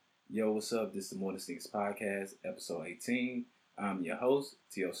Yo, what's up? This is the More Than Sneakers Podcast, episode 18. I'm your host,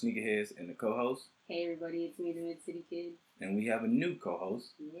 T.O. Sneakerheads, and the co-host. Hey everybody, it's me, the Mid City Kid. And we have a new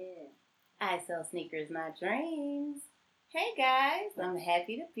co-host. Yeah. I sell sneakers, not dreams. Hey guys, I'm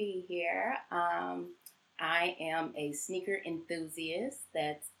happy to be here. I am a sneaker enthusiast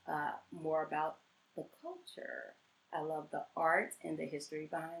that's more about the culture. I love the art and the history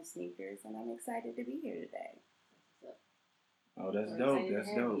behind sneakers, and I'm excited to be here today. Oh, that's We're dope. excited That's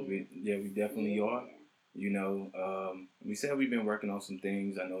to have dope. you. We definitely are. You know, we said we've been working on some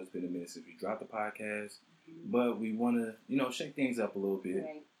things. I know it's been a minute since we dropped the podcast, but we want to, shake things up a little bit,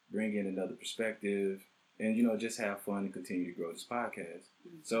 Right. bring in another perspective, and, just have fun and continue to grow this podcast.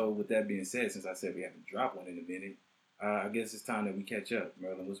 Mm-hmm. So with that being said, since I said we haven't dropped one in a minute, I guess it's time that we catch up.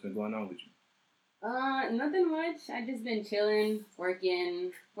 Merlin, what's been going on with you? Nothing much. I just been chilling,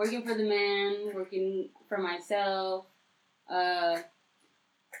 working for the man, working for myself.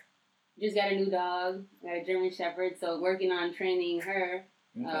 Just got a new dog, got a German Shepherd, so working on training her.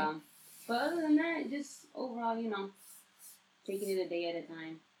 Okay. But other than that, just overall, taking it a day at a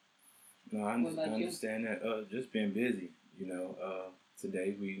time. No, I What about you? understand that. Just being busy.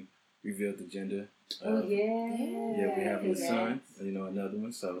 Today we revealed the gender. Yeah. Yeah, we have a Congrats. son. Another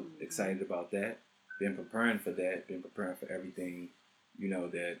one. So excited about that. Been preparing for that. Been preparing for everything.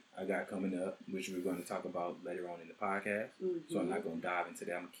 That I got coming up, which we're going to talk about later on in the podcast. So I'm not going to dive into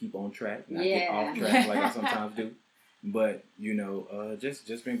that. I'm going to keep on track, not get off track like I sometimes do. But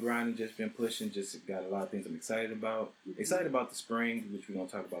just been grinding, just been pushing, just got a lot of things I'm excited about. Excited about the spring, which we're gonna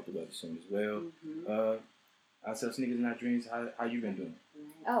talk about the weather soon as well. I sell sneakers, not dreams. How you been doing?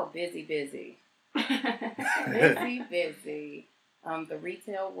 Oh, busy. busy. The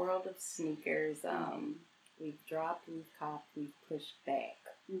retail world of sneakers. We've dropped, we've copped, we've pushed back.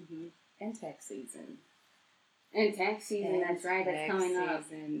 And tax season. And tax season, that's right, that's coming up.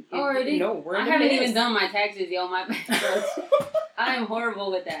 Already? No, we're I in the haven't midst. even done my taxes, yo. My bad. I am horrible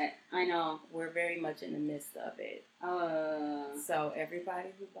with that. I know. We're very much in the midst of it. So everybody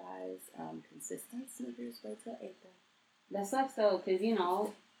who buys consistent sneakers, wait till April. That sucks though, because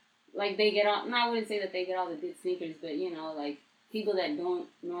like they get all. No, I wouldn't say that they get all the good sneakers, but like people that don't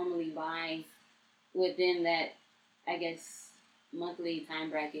normally buy within that, I guess, monthly time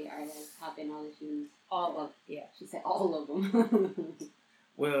bracket are like hopping all the shoes. She said all of them.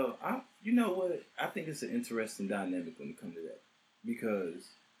 Well, you know what? I think it's an interesting dynamic when it comes to that because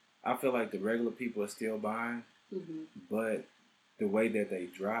I feel like the regular people are still buying, but the way that they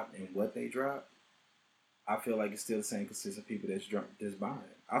drop and what they drop, I feel like it's still the same consistent people that's buying.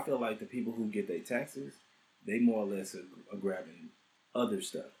 I feel like the people who get their taxes, they more or less are grabbing other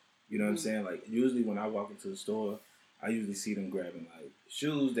stuff. You know what I'm saying? Like usually when I walk into the store, I usually see them grabbing like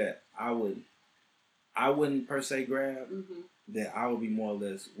shoes that I wouldn't per se grab. That I would be more or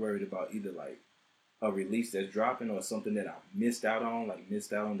less worried about either like a release that's dropping or something that I missed out on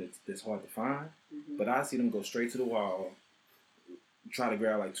that's hard to find. But I see them go straight to the wall, try to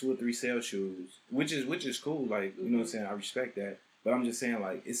grab like 2 or 3 sale shoes, which is cool. Like you know what I'm saying? I respect that. But I'm just saying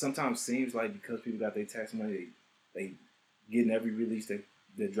like it sometimes seems like because people got their tax money, they getting every release that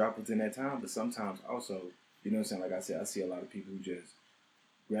drop within that time. But sometimes also, you know what I'm saying? Like I said, I see a lot of people who just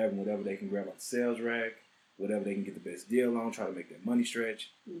grabbing whatever they can grab off the sales rack, whatever they can get the best deal on, try to make their money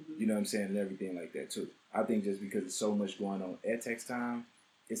stretch. You know what I'm saying? And everything like that too. I think just because there's so much going on at tax time,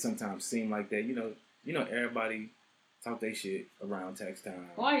 it sometimes seems like that. You know, everybody talk their shit around tax time.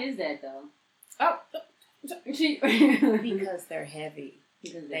 Why is that though? Oh, because they're heavy.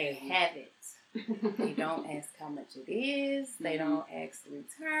 They have it. They don't ask how much it is. They don't ask the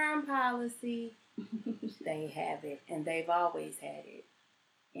return policy. They have it, and they've always had it.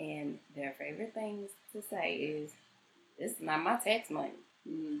 And their favorite things to say is, "This is not my tax money.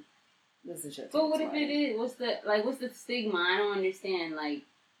 This is your tax But what money." if it is? What's the stigma? I don't understand. Like,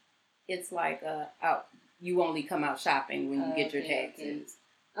 It's like, you only come out shopping when you get your taxes.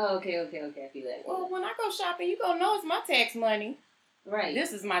 Okay. I feel that. Well, when I go shopping, you gonna know it's my tax money. Right.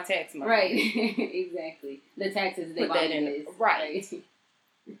 This is my tax money. Right. Exactly. The taxes they Put that in is. right.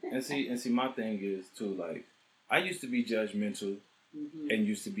 And see, my thing is too. Like, I used to be judgmental and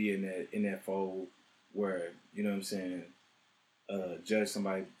used to be in that fold where you know what I'm saying, judge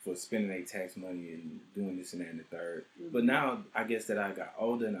somebody for spending their tax money and doing this and that and the third. But now I guess that I got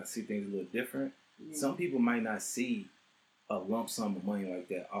older and I see things a little different. Some people might not see a lump sum of money like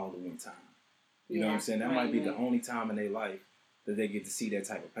that all at one time. You know what I'm saying? That might be the only time in their life that they get to see that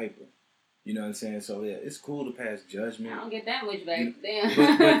type of paper. You know what I'm saying? So yeah, it's cool to pass judgment. I don't get that much back.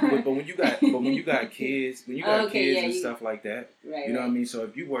 Damn. But when you got kids, and stuff like that, right, you know what I mean? So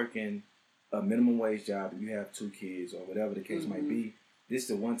if you work in a minimum wage job and you have 2 kids or whatever the case might be, this is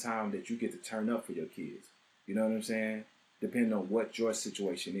the one time that you get to turn up for your kids. You know what I'm saying? Depending on what your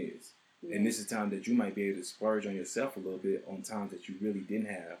situation is. Yeah. And this is time that you might be able to splurge on yourself a little bit on times that you really didn't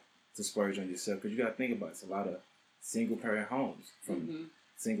have to splurge on yourself. Because you got to think about it. It's a lot of single parent homes, from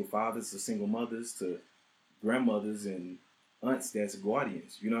single fathers to single mothers to grandmothers and aunts that's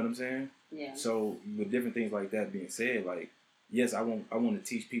guardians. You know what I'm saying? Yeah. So with different things like that being said, like, yes, I want to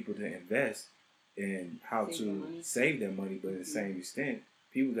teach people to invest and how to save their money, but at the same extent,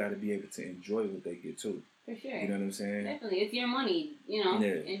 people got to be able to enjoy what they get too. For sure. You know what I'm saying? Definitely. It's your money,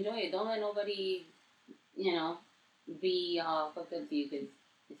 enjoy it. Don't let nobody, be all fucked up to you because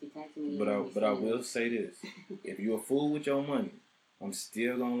it's your tax money. But I will say this. If you're a fool with your money, I'm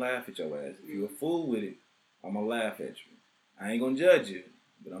still going to laugh at your ass. If you're a fool with it, I'm going to laugh at you. I ain't going to judge you,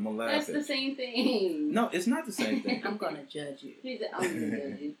 but I'm going to laugh at you. That's the same thing. No, it's not the same thing. I'm going to judge you. I'm going to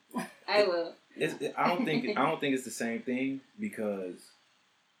judge you. I will. I don't think it's the same thing because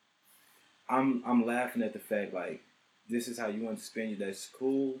I'm laughing at the fact, like, this is how you want to spend it. That's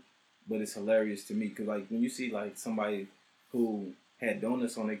cool, but it's hilarious to me because, like, when you see like somebody who had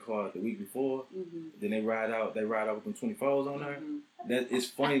donuts on their car the week before, then they ride out with them 24s on there. That it's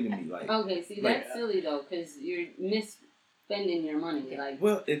funny to me. Like, okay, see, that's silly though because you're misspending your money. Like,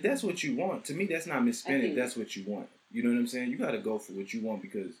 well, if that's what you want, to me, that's not misspending. If that's what you want, you know what I'm saying? You got to go for what you want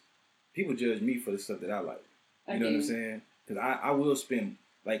because people judge me for the stuff that I like. You know what I'm saying? Because I will spend.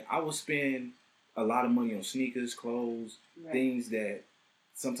 Like, I will spend a lot of money on sneakers, clothes, things that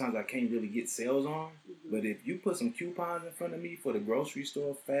sometimes I can't really get sales on. But if you put some coupons in front of me for the grocery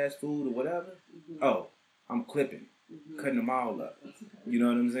store, fast food, or whatever, I'm clipping, cutting them all up. You know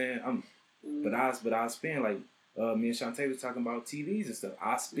what I'm saying? But I spend, like, me and Shantae was talking about TVs and stuff.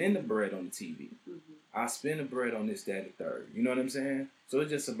 I spend the bread on the TV. I spend the bread on this, that, and the third. You know what I'm saying? So it's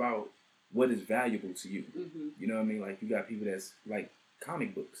just about what is valuable to you. You know what I mean? Like, you got people that's, like,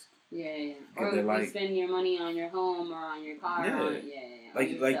 comic books. Yeah. Or if you spend your money on your home or on your car.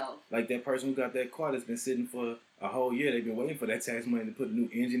 Like that person who got that car that's been sitting for a whole year. They've been waiting for that tax money to put a new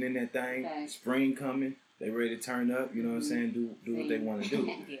engine in that thing. Okay. Spring coming. They ready to turn up. You know what I'm saying? Do what they want to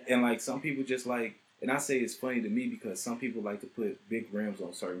do. And like some people just like, and I say it's funny to me because some people like to put big rims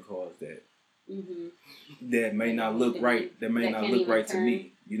on certain cars that may not look right. That may not look right to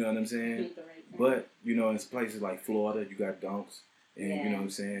me. You know what I'm saying? But in places like Florida, you got donks. And you know what I'm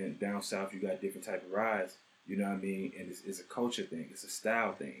saying? Down south, you got different type of rides. You know what I mean? And it's a culture thing. It's a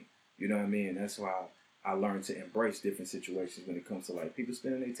style thing. You know what I mean? And that's why I learned to embrace different situations when it comes to like people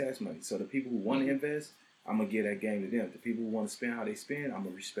spending their tax money. So the people who want to invest, I'm gonna give that game to them. The people who want to spend how they spend, I'm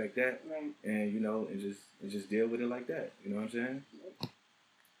gonna respect that. Right. And and just deal with it like that. You know what I'm saying?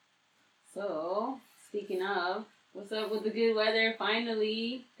 So speaking of, what's up with the good weather?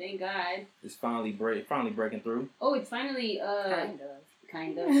 Finally, thank God. It's finally breaking through. Oh, it's finally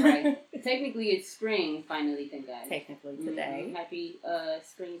kind of right. Technically, it's spring. Finally, thank God. Technically today. Happy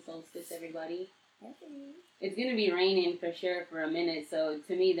spring solstice, everybody. Happy. It's gonna be raining for sure for a minute. So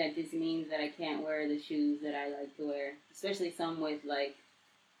to me, that just means that I can't wear the shoes that I like to wear, especially some with like,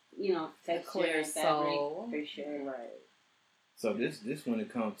 texture, clear fabric, sole. for sure. Right. So this when it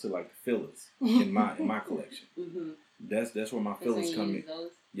comes to like the fillers in my collection. That's where my fillers come in.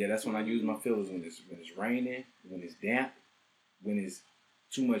 Yeah, that's when I use my fillers when it's raining, when it's damp, when it's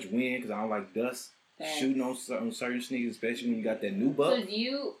too much wind because I don't like dust shooting on certain sneakers, especially when you got that new buck. So do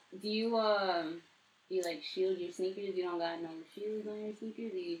you like shield your sneakers? You don't got no shields on your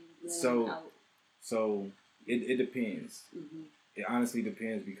sneakers? So it depends. It honestly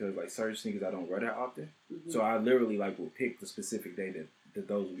depends because like certain sneakers I don't wear that often. So I literally like will pick the specific day that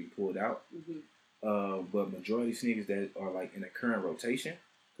those will be pulled out. But majority sneakers that are like in the current rotation,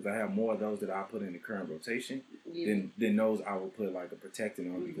 because I have more of those that I put in the current rotation than those I would put like a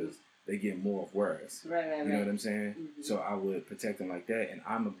protecting on because they get more of wears. Right. You know what I'm saying? So I would protect them like that. And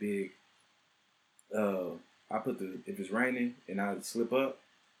I'm a big, if it's raining and I slip up,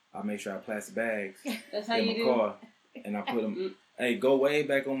 I make sure I plastic bags in my car and I put them. Hey, go way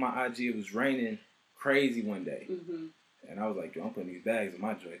back on my IG. It was raining crazy one day. And I was like, yo, I'm putting these bags in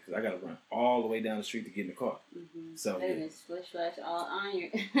my joint because I got to run all the way down the street to get in the car. So yeah. Splish all on your.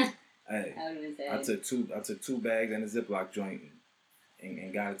 Hey, I took two bags and a Ziploc joint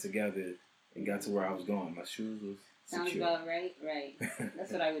and got it together and got to where I was going. My shoes was Sounds secure. about right.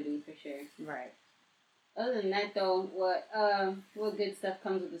 That's what I would do for sure. Right. Other than that, though, what good stuff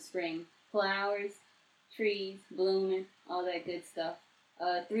comes with the spring? Flowers, trees, blooming, all that good stuff.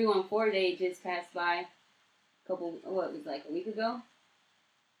 314 day just passed by. It was like a week ago?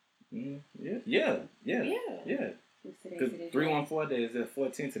 Yeah. Because 314 day is the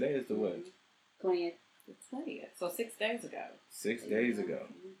 14th. Today is the what? 20th. The 20th. So 6 days ago. 6 days ago.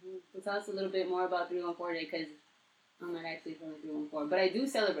 Mm-hmm. So tell us a little bit more about 314 Day, because I'm not actually from 314, but I do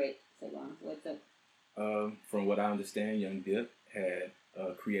celebrate. So what's up? From what I understand, Young Dip had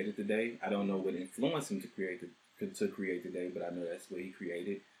created the day. I don't know what influenced him to create the day, but I know that's what he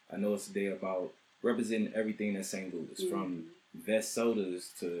created. I know it's a day about representing everything that's St. Louis, from Vest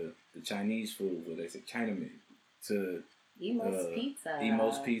sodas to the Chinese food, where they say Chinaman, to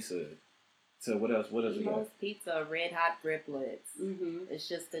Emo's Pizza. So what else? What else we got? Emo's Pizza, Red Hot Driplets. Mm-hmm. It's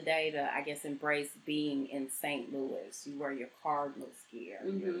just a day to, I guess, embrace being in St. Louis. You wear your Cardinals gear,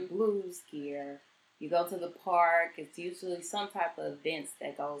 your Blues gear. You go to the park. It's usually some type of events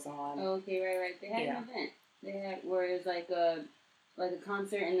that goes on. Okay, right. They had an event. They had where it's like a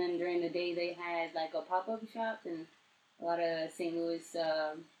concert, and then during the day they had like a pop-up shop, and a lot of St. Louis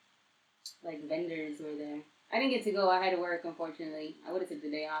like vendors were there. I didn't get to go. I had to work, unfortunately. I would have took the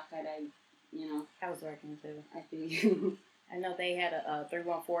day off had I, I was working too. I feel you. I know they had a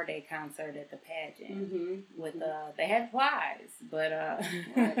 314 Day concert at the pageant with they had flies, but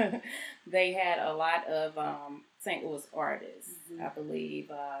they had a lot of St. Louis artists. I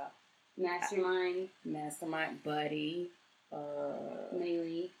believe Mastermind, Buddy,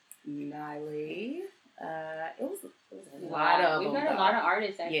 Niley. It was a lot of We've them. got a lot of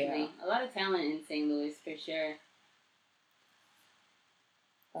artists, actually. A lot of talent in St. Louis, for sure.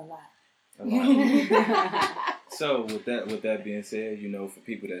 A lot. So with that being said, for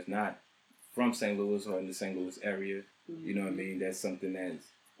people that's not from St. Louis or in the St. Louis area, you know what I mean? That's something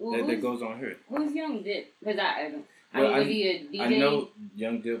that goes on here. Who's Young Dip? Because was he a DJ? I know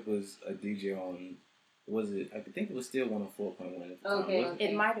Young Dip was a DJ on. Was it? I think it was still 104.1. Okay.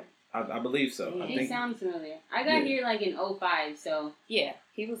 It might have. I believe so. Yeah. I think sounds familiar. I got here like in 2005, so yeah,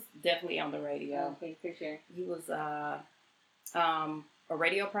 he was definitely on the radio. Okay, for sure. He was a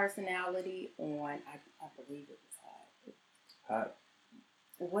radio personality on. I believe it was Hot.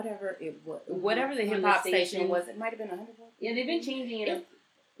 Whatever it was, whatever the hip hop station was, it might have been 100. Yeah, they've been changing it a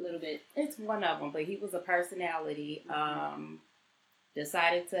little bit. It's one of them, but he was a personality.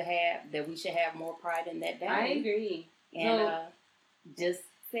 Decided that we should have more pride in that day. I agree. And just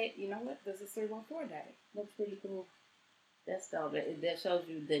said, you know what, this is 314 Day. That's pretty cool. That's dope. That shows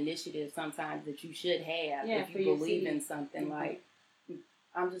you the initiative sometimes that you should have if you believe in something. Like,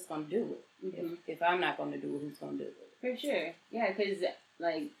 I'm just gonna do it. If I'm not gonna do it, who's gonna do it? For sure. Yeah, because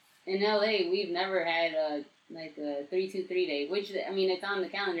like in LA, we've never had a 323 day, which it's on the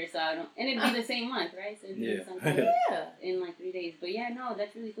calendar, so I don't, and it'd be the same month, right? So it'd be in like 3 days. But yeah, no,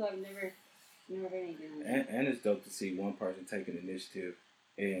 that's really cool. I've never heard anything like that. And it's dope to see one person take an initiative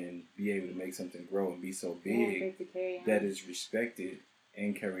and be able to make something grow and be so big that is respected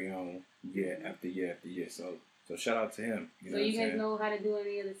and carry on year after year after year. So shout out to him. So you guys know how to do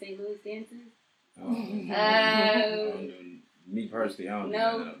any of the St. Louis dances? Me personally, I don't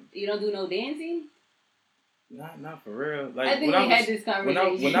know. You don't do no dancing? Not for real. Like, I think we had this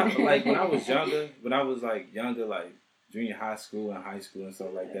conversation. When I was younger, like junior high school and high school and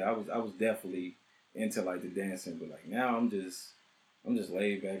stuff like that, I was definitely into like the dancing. But like now, I'm just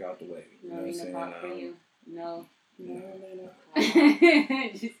laid back out the way. You know what I'm saying? For you. No.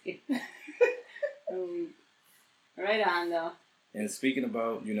 Just kidding. Right on though. And speaking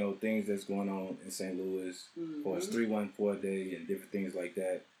about, things that's going on in St. Louis for its 314 Day and different things like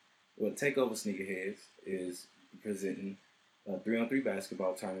that, well, Takeover Sneakerheads is presenting a 3-on-3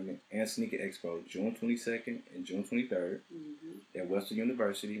 basketball tournament and Sneaker Expo June 22nd and June 23rd at Western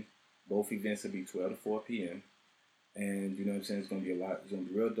University. Both events will be 12 to 4 p.m. And, you know what I'm saying, it's going to be it's going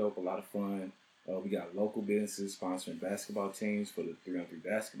to be real dope, a lot of fun. We got local businesses sponsoring basketball teams for the 3-on-3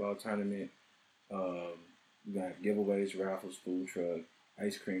 basketball tournament. We're going to have giveaways, raffles, food truck,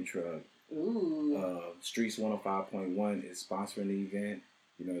 ice cream truck. Streets 105.1 is sponsoring the event.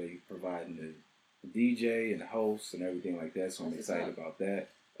 They providing the DJ and the hosts and everything like that. So I'm excited about that.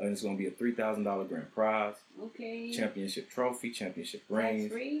 And it's going to be a $3,000 grand prize. Okay. Championship trophy, championship rings.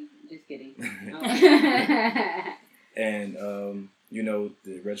 That's free? Just kidding. And,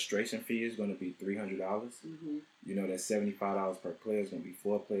 the registration fee is going to be $300. That's $75 per player. It's going to be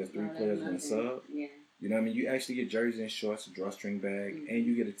 4 players, 3 players, 1 sub. Yeah. You know what I mean? You actually get jerseys and shorts, a drawstring bag, and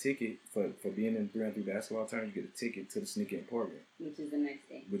you get a ticket for being in the 3-on-3 basketball tournament. You get a ticket to the Sneaker Emporium. Which is the next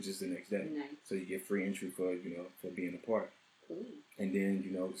day. Nice. So you get free entry for being a part. Cool. And then,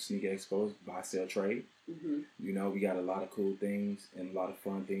 the Sneaker Expo, buy, sell, trade. We got a lot of cool things and a lot of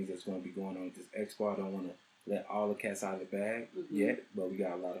fun things that's going to be going on with this expo. I don't want to let all the cats out of the bag yet, but we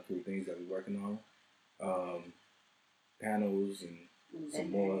got a lot of cool things that we're working on. Panels and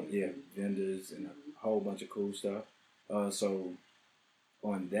some more, vendors and a whole bunch of cool stuff. So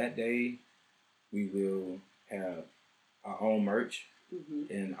on that day, we will have our own merch.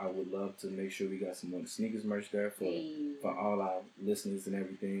 Mm-hmm. And I would love to make sure we got some more sneakers merch there for all our listeners and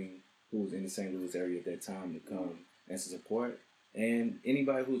everything who's in the St. Louis area at that time to come and to support. And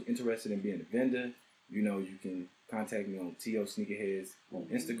anybody who's interested in being a vendor, you know, you can contact me on TO Sneakerheads on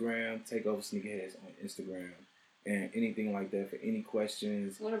Instagram, Takeover Sneakerheads on Instagram, and anything like that for any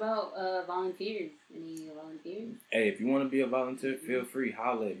questions. What about volunteers? Any volunteers? Hey, if you want to be a volunteer, feel free,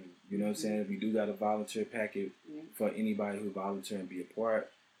 holler at me. You know what I'm saying? We do got a volunteer packet for anybody who volunteer and be a part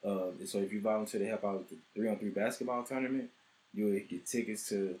of. So if you volunteer to help out with the 3-on-3 basketball tournament, you'll get tickets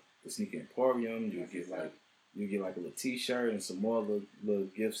to the Sneaker Emporium. You'll get like a little T-shirt and some more little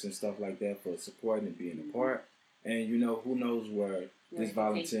gifts and stuff like that for supporting and being a part. And you know, who knows where this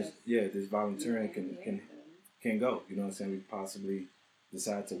volunteering can go. You know what I'm saying? We possibly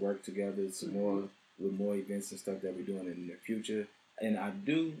decide to work together some more with more events and stuff that we're doing in the near future. And I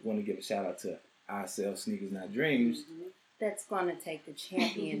do want to give a shout out to I Sell Sneakers Not Dreams. That's going to take the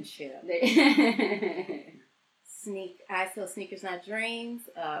championship. I Sell Sneakers Not Dreams.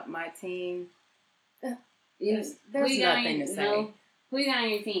 My team. There's nothing to say. Who you got on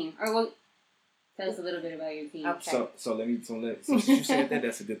your team? Or what? Tell us a little bit about your team. Okay. So since you said that,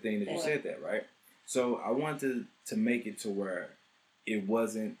 that's a good thing that you said that, right? So I wanted to make it to where it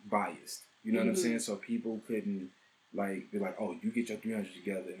wasn't biased. You know what I'm saying? So people couldn't be like, oh, you get your 300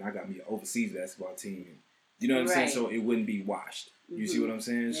 together and I got me an overseas basketball team. You know what I'm saying? So it wouldn't be washed. You see what I'm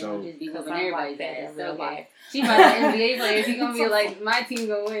saying? So just be hoping everybody's that in real life. She might be NBA player. She gonna be like, my team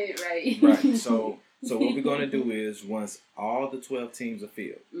gonna win it, right? Right. So what we're gonna do is once all the 12 teams are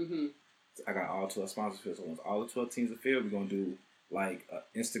filled, I got all 12 sponsors filled. So once all the 12 teams are filled, we're gonna do like an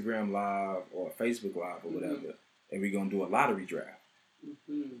Instagram Live or a Facebook Live or whatever, and we're gonna do a lottery draft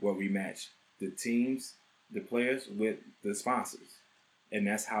where we match the teams, the players with the sponsors, and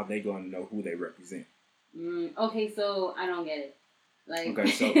that's how they gonna know who they represent. Okay, so I don't get it.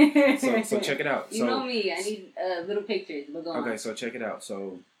 So check it out. You know me, I need little pictures. But go on. So check it out.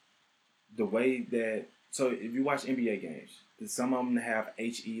 So the way that if you watch NBA games, some of them have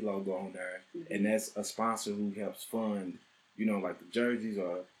HE logo on there, and that's a sponsor who helps fund, you know, like the jerseys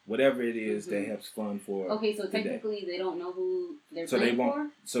or whatever it is that helps fund for. Okay, so technically they don't know who they're playing for?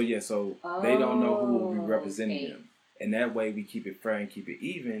 They don't know who will be representing them. And that way we keep it fair and keep it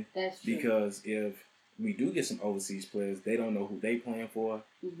even. That's true. Because if we do get some overseas players, they don't know who they playing for,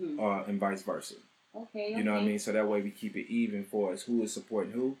 and vice versa. Okay. You know what I mean? So that way we keep it even for us who is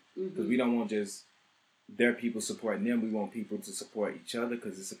supporting who. Because we don't want just their people supporting them. We want people to support each other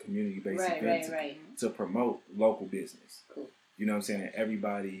because it's a community-based event to promote local business. Cool. You know what I'm saying? And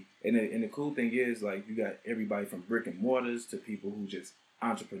everybody, and the cool thing is, like, you got everybody from brick and mortars to people who just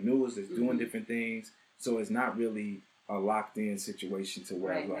entrepreneurs that's doing different things. So it's not really a locked-in situation to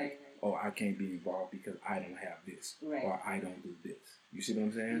where oh, I can't be involved because I don't have this or I don't do this. You see what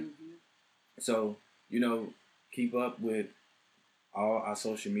I'm saying? So, you know, keep up with all our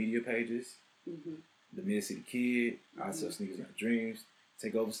social media pages. The Mid-City Kid, I Sell Sneakers Not Dreams,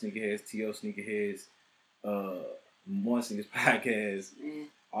 Takeover Sneakerheads, T.O. Sneakerheads, More Sneakers Podcast.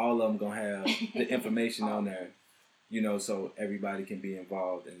 All of them going to have the information on there, you know, so everybody can be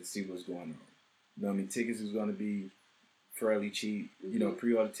involved and see what's going on. You know what I mean? Tickets is going to be fairly cheap. You know,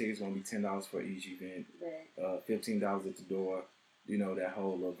 pre-order tickets going to be $10 for each event, $15 at the door. You know, that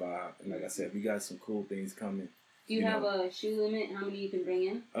whole little vibe. And like I said, we got some cool things coming. Do you have a shoe limit? How many you can bring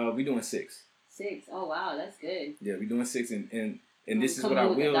in? We're doing 6. 6. Oh wow, that's good. Yeah, we're doing 6, and this is what I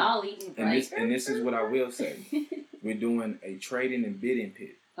will. And this is what I will say. We're doing a trading and bidding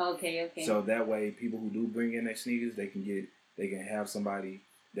pit. Okay. So that way, people who do bring in their sneakers, they can have somebody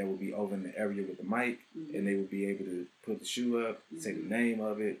that will be over in the area with the mic, and they will be able to put the shoe up, say the name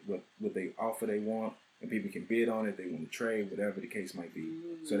of it, what they offer they want, and people can bid on it. They want to trade, whatever the case might be.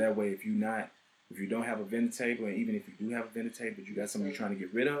 So that way, if you don't have a vendor table, and even if you do have a vendor table, but you got something you're trying to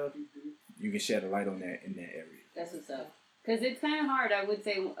get rid of, you can shed a light on that in that area. That's what's up. Because it's kind of hard, I would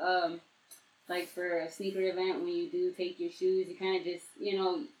say, like for a sneaker event, when you do take your shoes, you kind of just, you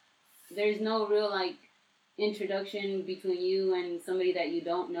know, there's no real, like, introduction between you and somebody that you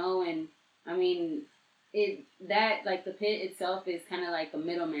don't know. And, I mean, like, the pit itself is kind of like a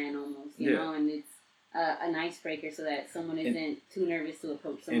middleman almost, you know, and it's an icebreaker so that someone isn't too nervous to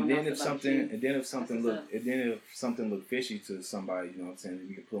approach someone else. And then if something look fishy to somebody, you know what I'm saying,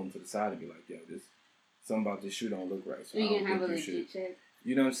 you can pull them to the side and be like, yo, something about this shoe don't look right. So you can have a legit check.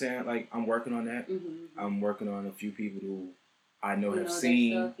 You know what I'm saying? Like, I'm working on that. I'm working on a few people who I know have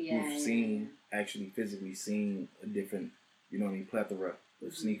actually physically seen a different, you know what I mean, plethora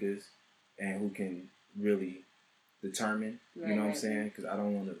of sneakers, and who can really determine, you know what I'm saying? Because I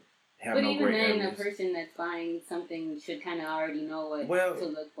don't want to have but no even great then, evidence. a person that's buying something should kind of already know what to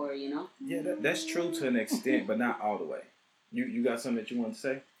look for, you know? Yeah, that's true to an extent, but not all the way. You got something that you want to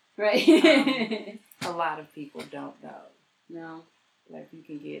say? Right. A lot of people don't know. No. Like you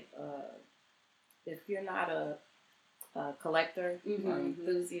can get, if you're not a collector or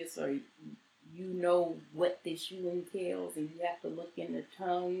enthusiast, or you know what the shoe entails, and you have to look in the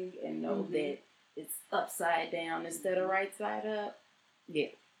tongue and know that it's upside down instead of right side up. Yeah,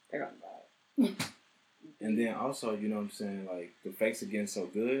 they're gonna buy it. And then also, you know what I'm saying, like the fakes are getting so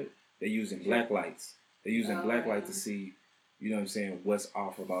good, they're using black lights. They're using black light to see, you know what I'm saying, what's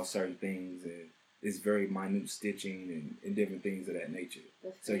off about certain things, and it's very minute stitching and different things of that nature.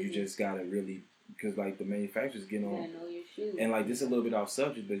 So you just gotta really, because like the manufacturers getting on, know your shoes. And like this is a little bit off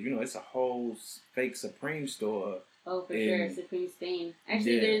subject, but you know it's a whole fake Supreme store. Oh, for sure, Supreme Spain.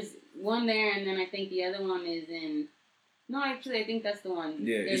 Actually, there's one there, and then I think the other one is in. No, actually, I think that's the one.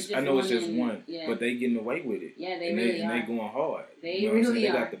 Yeah, I know it's just one, but they getting away with it. Yeah, they really are. And they going hard. They really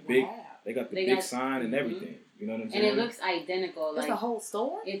are. They got the big, they got the big sign and everything. You know what I'm saying? And it looks identical. It's a whole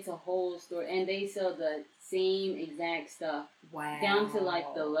store? It's a whole store. And they sell the same exact stuff. Wow. Down to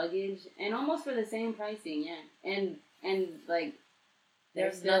like the luggage. And almost for the same pricing, yeah. And like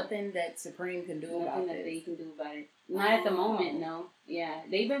there's nothing that Supreme can do about it. Nothing that they can do about it. Not at the moment, no. Yeah.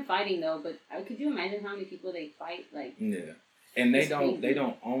 They've been fighting though, but could you imagine how many people they fight? Like yeah. And they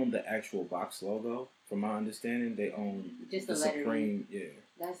don't own the actual box logo, from my understanding. They own just the Supreme. Yeah.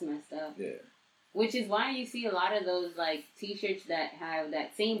 That's messed up. Yeah. Which is why you see a lot of those like T-shirts that have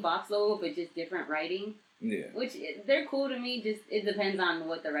that same box logo but just different writing. Yeah. Which they're cool to me. Just it depends on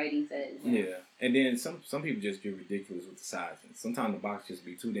what the writing says. Yeah. And then some people just get ridiculous with the sizing. Sometimes the box just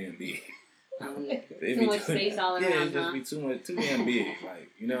be too damn big. Too much space all around. Yeah, it just be too damn big. Like,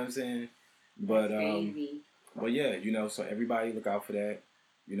 you know what I'm saying? But But yeah, you know, so everybody look out for that.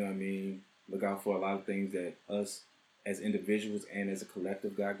 You know what I mean? Look out for a lot of things that us as individuals and as a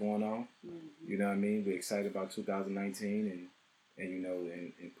collective got going on. You know what I mean? We're excited about 2019 and you know,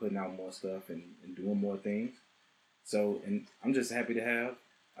 and putting out more stuff and doing more things. So, and I'm just happy to have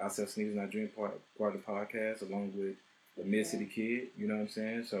Outside Sneakers Not Dream part of the podcast along with the Mid City Kid. You know what I'm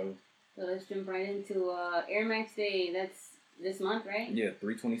saying? So let's jump right into Air Max Day. That's this month, right? Yeah,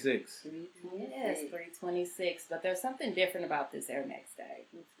 3/26. Yes, 3/26. But there's something different about this Air Max Day.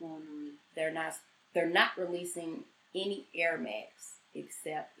 What's going on? They're not releasing any Air Max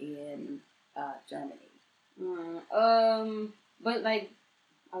except in Germany. But like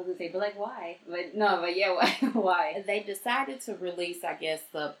I was gonna say, but like why? But no, but yeah, why? They decided to release, I guess,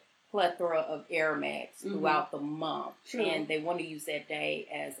 the plethora of Air Max throughout the month, and they want to use that day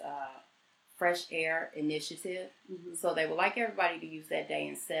as a Fresh Air initiative. So they would like everybody to use that day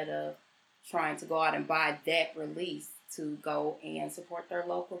instead of trying to go out and buy that release to go and support their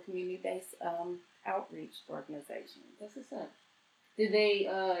local community-based outreach organizations. That's what's up. Did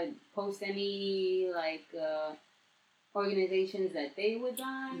they post any like organizations that they would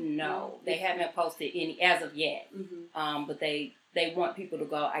buy? No, they haven't posted any as of yet. But they want people to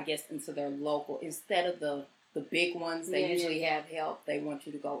go, I guess, into their local instead of the big ones. They usually have help. They want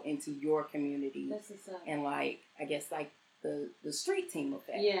you to go into your community. That's what's up. And like I guess like the street team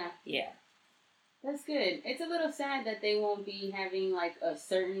effect. Yeah. That's good. It's a little sad that they won't be having like a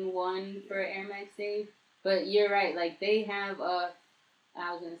certain one for Air Max Day, but you're right. Like they have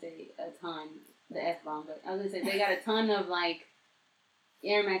I was gonna say a ton, the F-bomb, but I was gonna say they got a ton of like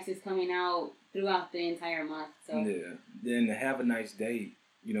Air Maxes coming out throughout the entire month. So yeah, then to have a nice day,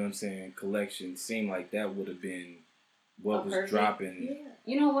 you know what I'm saying, collection seemed like that would have been what was dropping. Yeah.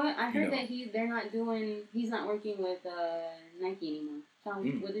 You know what? I heard that he's not working with Nike anymore.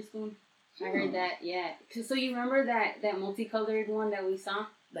 Charlie Witherspoon. I heard that, yeah. So you remember that multicolored one that we saw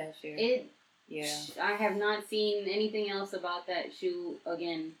last year? I have not seen anything else about that shoe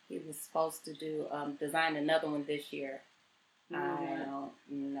again. He was supposed to design another one this year. I don't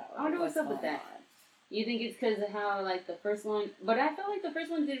know. I wonder what's up with that. You think it's because of how, like, the first one... But I felt like the first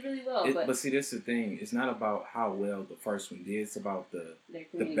one did really well. But see, that's the thing. It's not about how well the first one did. It's about the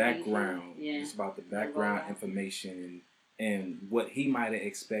background. Yeah. It's about the background information and what he might have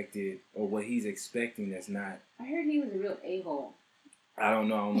expected or what he's expecting that's not... I heard he was a real a-hole. I don't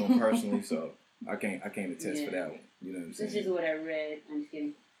know him personally, so I can't attest for that one. You know what I'm saying? That's just what I read. I'm just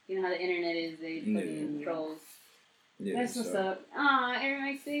kidding. You know how the internet is. They put in trolls. Yeah, that's what's up. Air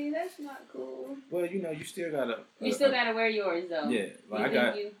Max Day, that's not cool. Well, you know, you still gotta... You still gotta wear yours, though. Yeah. Like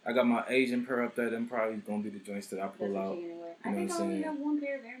I got my Asian pair up there. Them probably gonna be the joints that I pull out. I think I only have one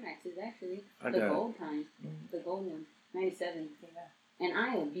pair of Air Maxes, actually. The gold kind. The gold one. 97. Yeah. And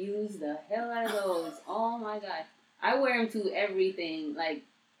I abuse the hell out of those. Oh, my God. I wear them to everything. Like,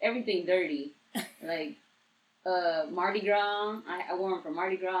 everything dirty. Like Mardi Gras, I wore them for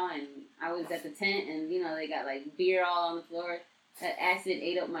Mardi Gras, and I was at the tent, and they got like beer all on the floor. That acid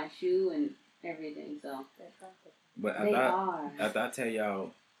ate up my shoe and everything. So, but after I tell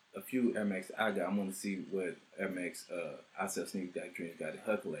y'all a few Air Max I got, I'm gonna see what Air Max I Sell Sneaker Jack Dreams got in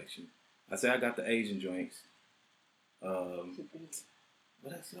her collection. I say I got the Asian joints.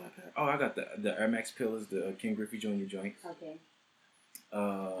 What else do I got? Oh, I got the Air Max Pillars, the King Griffey Jr. joints. Okay.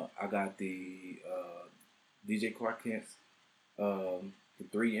 I got the DJ Clark Kent's, the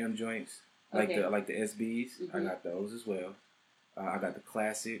 3M joints, like the SBs. Mm-hmm. I got those as well. I got the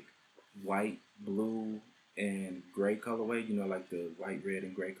classic white, blue, and gray colorway. Like the white, red,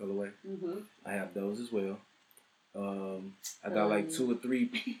 and gray colorway. Mm-hmm. I have those as well. I got like two or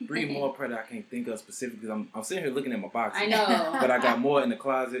three more Predator I can't think of specifically. I'm sitting here looking at my boxes. I know, but I got more in the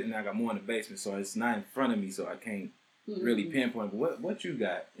closet and I got more in the basement, so it's not in front of me, so I can't really pinpoint. But what you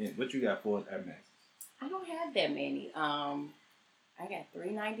got? What you got for Air Max? I don't have that many. I got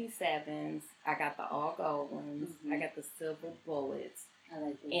 397s. I got the all gold ones. Mm-hmm. I got the silver bullets. I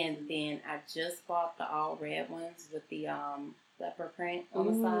like those. And then I just bought the all red ones with the leopard print on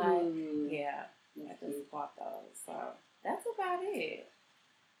the side. Yeah. I just bought those, so that's about it.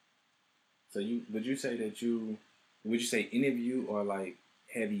 So would you say any of you are like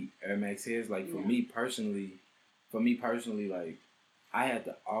heavy Air Max heads? Like for me personally, like I had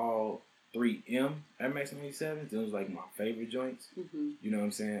the all 3M Air Max 97s. Those was like my favorite joints. Mm-hmm. You know what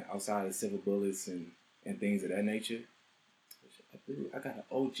I'm saying? Outside of silver bullets and things of that nature. I got an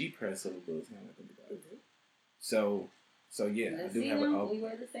OG pair of silver bullets now. I think about it. So yeah, let's I do have them. We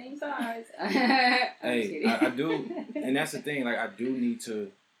wear the same size. Hey, I do, and that's the thing. Like I do need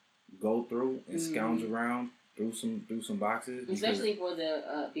to go through and scourge around through some boxes, especially for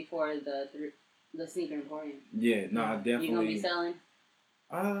the before the sneaker emporium. Yeah, no, I definitely. You gonna be selling?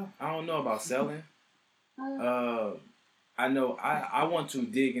 I don't know about selling. I know I want to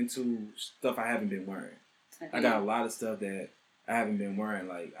dig into stuff I haven't been wearing. Okay. I got a lot of stuff that I haven't been wearing.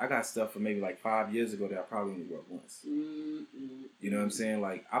 Like I got stuff from maybe like 5 years ago that I probably only wore once. Mm-hmm. You know what I'm saying?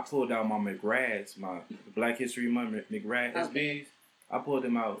 Like I pulled out my McGraths, my Black History Month McGrath SBs. I pulled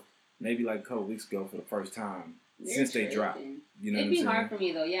them out maybe like a couple weeks ago for the first time since they dropped. You know, it'd be hard for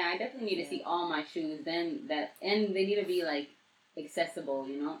me though. Yeah, I definitely need to see all my shoes. And they need to be like accessible,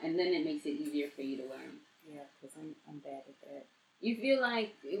 and then it makes it easier for you to wear them. Yeah, because I'm bad at that. You feel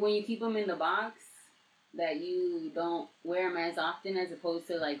like when you keep them in the box, that you don't wear them as often as opposed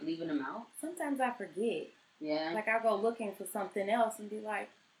to like leaving them out? Sometimes I forget. Yeah. Like I'll go looking for something else and be like,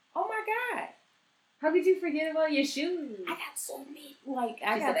 oh my God. How could you forget about your shoes? I got so many.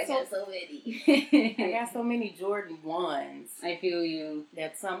 I got so many Jordan 1s. I feel you.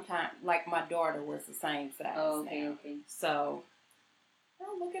 That sometimes, like my daughter was the same size. Oh, okay, now. Okay. So,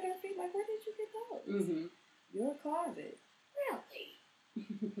 I'll look at her feet like, where did you get those? Mm-hmm. Your closet. Really?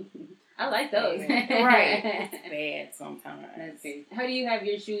 I like those. Right. It's bad sometimes. That's great. How do you have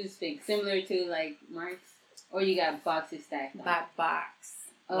your shoes fixed? Similar to like Mark's? Or you got boxes stacked on? By box.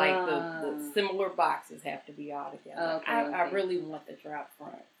 Like the similar boxes have to be all together. Okay, I really want the drop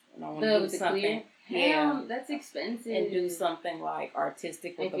front. And I want to do something. Clear? Yeah. That's expensive. And do something like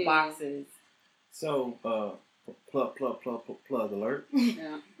artistic with the boxes. So, plug alert.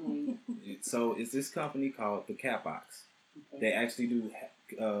 Yeah. So it's this company called the Cap Box. Okay. They actually do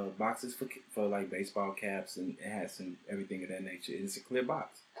boxes for like baseball caps and it has some everything of that nature. It's a clear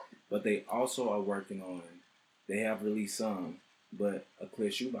box, but they also are working on. They have released some, but a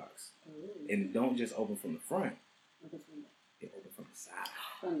clear shoebox, and don't just open from the front. It open from the side.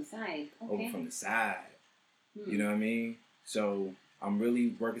 From the side. Okay. Open from the side. You know what I mean? So I'm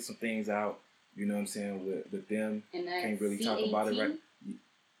really working some things out. You know what I'm saying with them. And can't really talk about it right.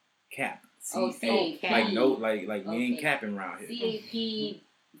 Cap. C-A-P. Like no, like we ain't capping around here.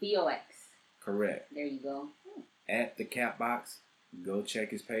 CAPBOX. Correct. There you go. At the Cap Box, go check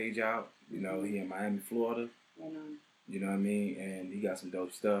his page out. You know, he in Miami, Florida. You know what I mean? And he got some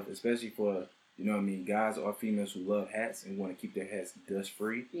dope stuff, especially for, you know what I mean, guys or females who love hats and want to keep their hats dust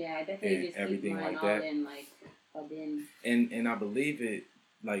free. Yeah, I definitely just everything keep mine like that. In like a bin. And I believe it,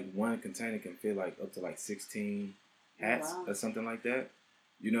 like one container can fit like up to like 16 hats or something like that.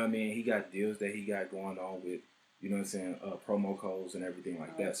 You know what I mean? He got deals that he got going on with, you know what I'm saying, promo codes and everything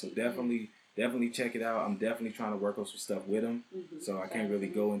like that. So definitely check it out. I'm definitely trying to work on some stuff with him. Mm-hmm. So I can't really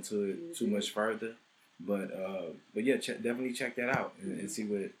go into it too much further. But yeah, definitely check that out and see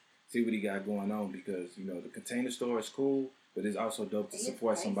what he got going on, because you know the Container Store is cool, but it's also dope to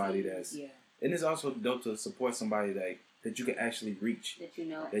support somebody that's and it's also dope to support somebody that you can actually reach, that you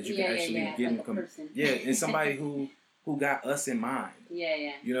know, that you can actually get in and somebody who who got us in mind.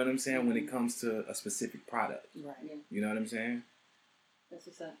 Yeah. You know what I'm saying? When it comes to a specific product. Right. Yeah. You know what I'm saying? That's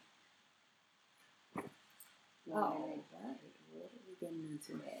what's up. Right. What are we getting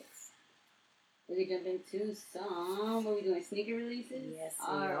into next? We jump into some. What are we doing? Sneaker releases? Yes.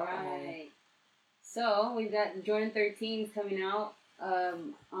 All right. So we've got the Jordan 13s coming out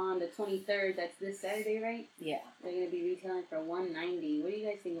on the 23rd. That's this Saturday, right? Yeah. They're gonna be retailing for $190. What do you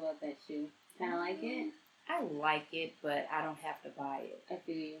guys think about that shoe? Kind of like it? I like it, but I don't have to buy it. I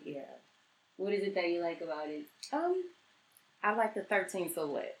feel you. Yeah. What is it that you like about it? I like the 13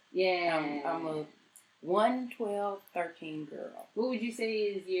 silhouette. Yeah. I'm a 112, 13 girl. What would you say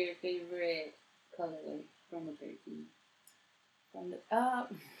is your favorite colorway from the 13? From the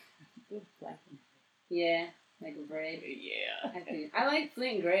black and Yeah, like a red. yeah. I like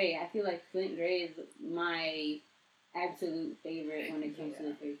Flint Gray. I feel like Flint Gray is my absolute favorite when it comes to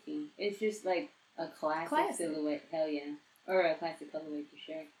the 13. It's just like a classic silhouette. Hell yeah. Or a classic colorway for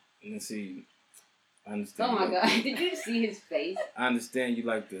sure. You can see, I understand. Oh my god, did you see his face? I understand you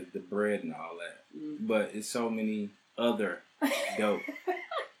like the bread and all that, but it's so many other dope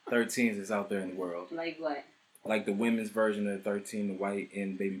 13s that's out there in the world. Like what? Like the women's version of the 13, the white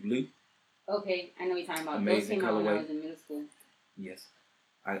and baby blue. Okay, I know what you're talking about. Amazing Those came out when I colorway. was in middle school. Yes.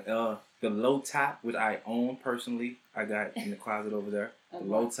 The low top, which I own personally, I got in the closet over there. The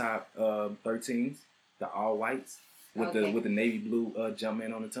low top 13s, the all whites with the navy blue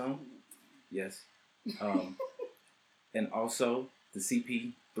Jumpman on the tongue. Yes. And also the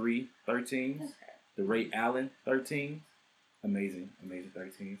CP3 13s, the Ray Allen 13s. Amazing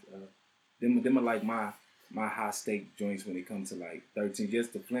 13s. Them are like my high stake joints when it comes to like 13.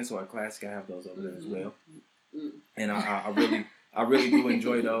 Just the Flintstone Classic, I have those over there as well. And I really do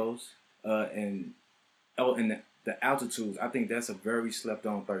enjoy those. And the altitudes, I think that's a very slept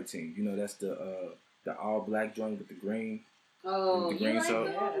on 13. You know, that's the all black joint with the green. Oh, with the you green like sole.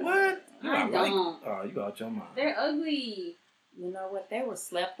 those? What? I don't. Oh, you got your mind. They're ugly. You know what? They were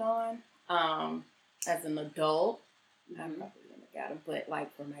slept on. As an adult, I probably wouldn't have got them, but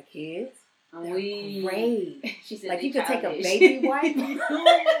like for my kids, they're great. She said like they you could take a childish. baby wipe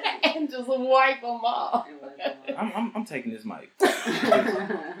and just wipe them off. I'm taking this mic.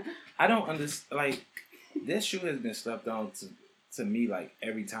 I don't understand. Like, this shoe has been slept on to me like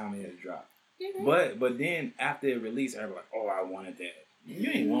every time it has dropped. Mm-hmm. But then after it released, everybody like, oh, I wanted that. You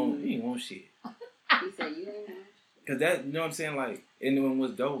ain't want shit. He said you ain't want. Cause that, you know what I'm saying, like, and then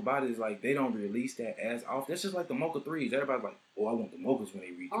what's dope about it is like they don't release that as often. That's just like the Mocha 3s. Everybody's like, oh, I want the Mochas when they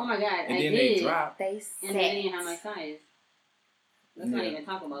re-drop. Oh my god, and then they drop. They and they didn't have my size. Let's not even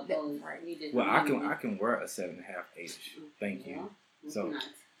talk about those. Well, I can wear a 7.5, 8. Thank you. So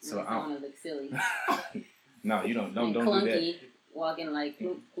I want to look silly. No, you don't and do clunky, that. walking like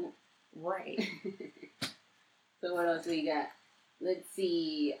right. So what else we got? Let's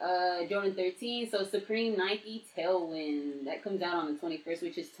see. Jordan 13. So Supreme Nike Tailwind. That comes out on the 21st,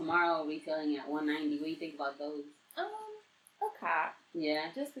 which is tomorrow, retailing at $190. What do you think about those? Okay.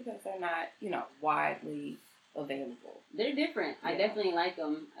 Yeah. Just because they're not, widely available. They're different. Yeah. I definitely like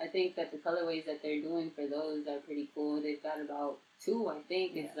them. I think that the colorways that they're doing for those are pretty cool. They've got about 2, I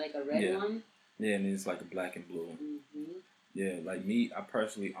think. It's like a red one. Yeah, and it's like a black and blue. Mm-hmm. Yeah, like me, I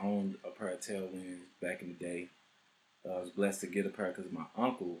personally owned a pair of Tailwinds back in the day. I was blessed to get a pair because my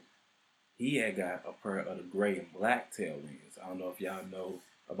uncle, he had got a pair of the gray and black Tailwinds. I don't know if y'all know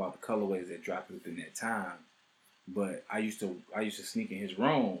about the colorways that dropped within that time, but I used to sneak in his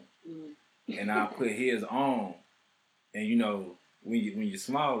room, and I put his on, and when you're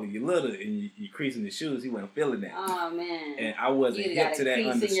small, you're little, and you creasing the shoes, he wasn't feeling that. Oh man! And I wasn't hip to that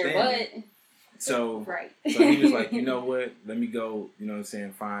understanding. In your butt. So, right. So he was like, you know what? Let me go,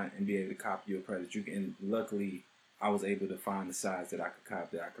 find and be able to copy you a pair that you can. And luckily, I was able to find the size that I could cop,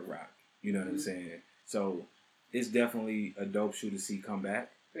 that I could rock. You know what I'm saying? So it's definitely a dope shoe to see come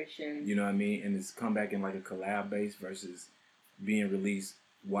back. For sure. You know what I mean? And it's come back in like a collab base versus being released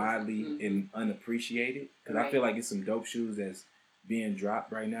widely and unappreciated. Because I feel like it's some dope shoes that's being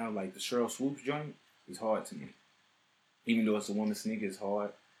dropped right now. Like the Sheryl Swoops joint is hard to me. Even though it's a woman's sneaker, it's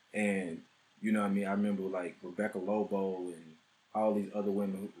hard. And you know what I mean? I remember like Rebecca Lobo and all these other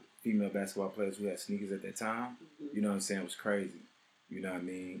women, female basketball players who had sneakers at that time. You know what I'm saying? It was crazy. You know what I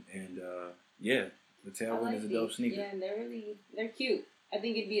mean? And the Tailwind is a dope sneaker. Yeah, and they're cute. I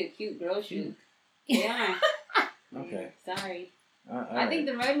think it'd be a cute girl shoe. Yeah. Okay. Sorry. I think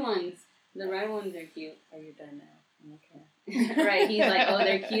the red ones are cute. Are you done now? Okay. Right. He's like, oh,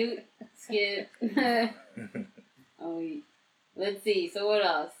 they're cute. Skip. Let's see. So what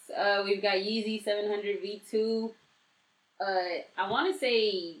else? We've got Yeezy 700 V2. I want to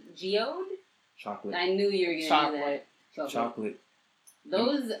say Geode. Chocolate. I knew you were going to do that. chocolate.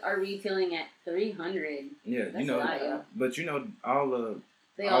 Those are retailing at $300. Yeah, That's a lot, but all the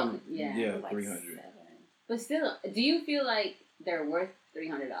like 300. But still, do you feel like they're worth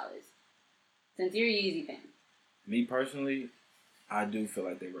 $300? Since you're a Yeezy fan. Me personally, I do feel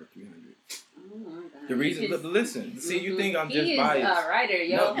like they're worth $300. Oh my God. The reason, listen, see, you think I'm just he biased? He is a writer,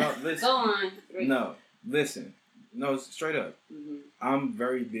 yo. No, listen. Go on. No, listen. No, straight up. I'm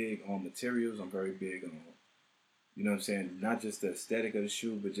very big on materials. I'm very big on, you know what I'm saying, not just the aesthetic of the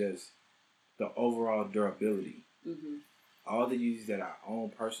shoe, but just the overall durability. All the Yeezys that I own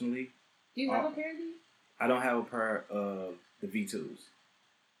personally. Do you have a pair of these? I don't have a pair of the V2s.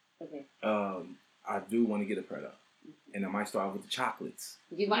 Okay. I do want to get a pair though. And I might start off with the chocolates.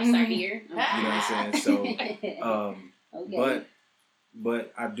 You might start here. You know what I'm saying? So, okay.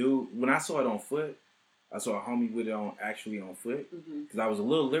 But I do, when I saw it on foot, I saw a homie with it actually on foot. Because I was a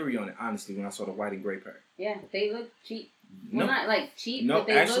little leery on it, honestly, when I saw the white and gray pair. Yeah, they look cheap. Well, not like cheap, but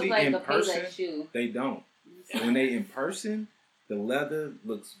they look like a Payless shoe. They don't. When they in person, the leather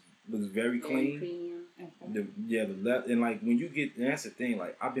looks very clean. Premium. The leather, and like when you get, and that's the thing,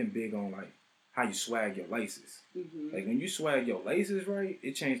 like I've been big on like how you swag your laces. Like when you swag your laces right,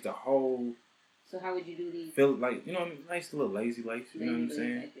 it changed the whole. So how would you do these? Feel like, you know, nice little lazy lace. You know what I'm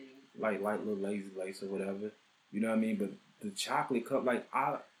saying? Like light little lazy lace or whatever. You know what I mean? But the chocolate cup, like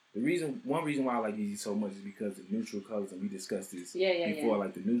one reason why I like these so much is because the neutral colors, and we discussed this before.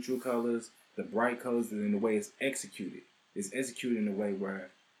 Like the neutral colors, the bright colors, and the way it's executed. It's executed in a way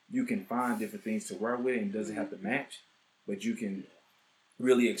where you can find different things to wear with it and it doesn't have to match, but you can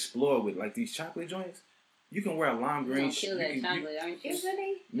really explore with, like these chocolate joints. You can wear a lime green. Kill that chocolate, aren't you? Isn't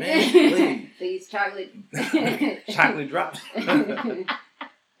he? Man, please. These chocolate. Chocolate drops. chocolate.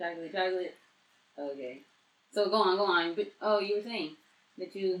 Okay. So go on. But, you were saying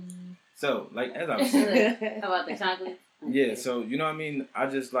that you. So, like, as I was saying. About the chocolate? Okay. Yeah, so, you know what I mean? I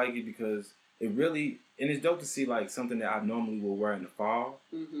just like it because it really, and it's dope to see, like, something that I normally will wear in the fall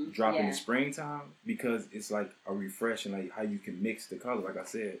drop in the springtime, because it's like a refresh and like how you can mix the color. Like I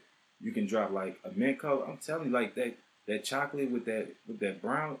said, you can drop like a mint color. I'm telling you, like that chocolate with that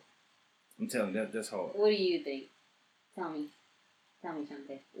brown. I'm telling you, that's hard. What do you think? Tell me,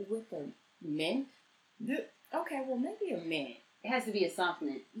 Shante. With the mint? Yeah. Okay, well maybe a mint. It has to be a soft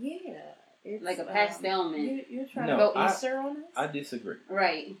mint. Yeah. It's, like a pastel mint. You're trying to go Easter on us? I disagree.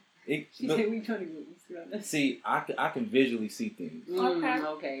 Right. She said we trying to go Easter on us. See, I can visually see things.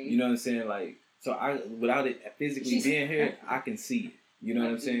 Okay. You know what I'm saying? Like, so without it physically being here, I can see it. You know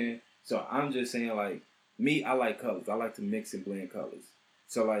what I'm saying? So I'm just saying, like, me, I like colors. I like to mix and blend colors.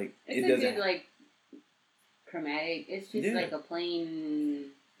 So like, it doesn't like chromatic. It's just like a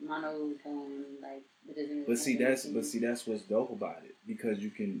plain monotone. Like, it doesn't. But see, that's what's dope about it, because you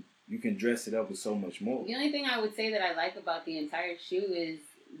can dress it up with so much more. The only thing I would say that I like about the entire shoe is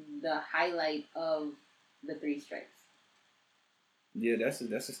the highlight of the 3 stripes. Yeah, that's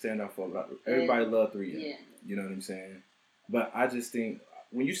a standout for a lot. Everybody love 3. Yeah. You know what I'm saying? But I just think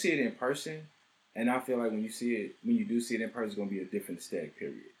when you see it in person, and I feel like when you do see it in person, it's gonna be a different aesthetic.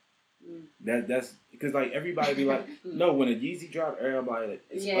 Period. That's because like everybody be like, no, when a Yeezy drop, everybody like,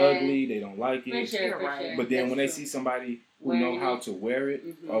 it's ugly, they don't like it. For sure. But then when they see somebody who know how to wear it,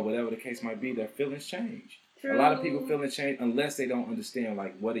 or whatever the case might be, their feelings change. True. A lot of people feelings change unless they don't understand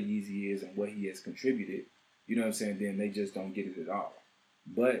like what a Yeezy is and what he has contributed. You know what I'm saying? Then they just don't get it at all.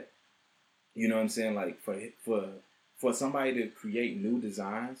 But you know what I'm saying? Like for somebody to create new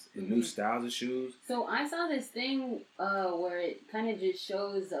designs and new styles of shoes. So I saw this thing where it kind of just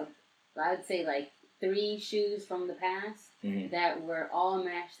shows I'd say like 3 shoes from the past that were all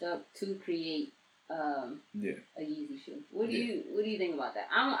mashed up to create a Yeezy shoe. What do you think about that?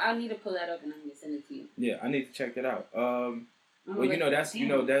 I'll need to pull that up and I'm gonna send it to you. Yeah, I need to check that out. Well,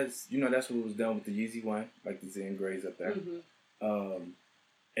 that's what was done with the Yeezy one, like the Zen Grays up there.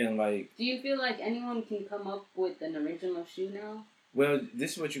 And like, do you feel like anyone can come up with an original shoe now? Well,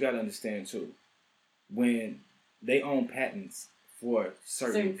 this is what you got to understand too. When they own patents for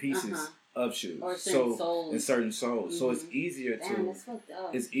certain pieces of shoes, or certain soles. And certain soles, so it's easier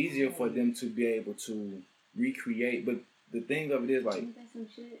it's easier for them to be able to recreate. But the thing of it is, like,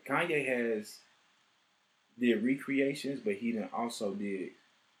 Kanye has did recreations, but he then also did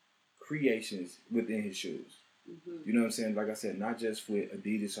creations within his shoes. You know what I'm saying? Like I said, not just with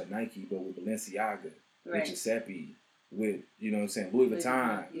Adidas or Nike, but with Balenciaga, with Giuseppe, with, you know what I'm saying, Louis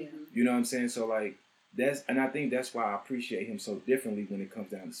Vuitton. You know what I'm saying? So like and I think that's why I appreciate him so differently when it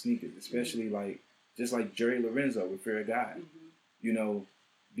comes down to sneakers, especially like just like Jerry Lorenzo with Fear of God. You know,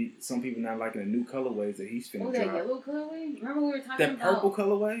 some people not liking the new colorways that he's finna drop. That yellow colorway? Remember we were talking about that purple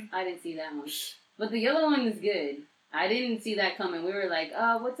colorway? I didn't see that one, but the yellow one is good. I didn't see that coming. We were like,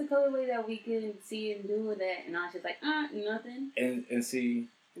 what's the colorway that we can see and do with that? And I was just like, nothing. And see,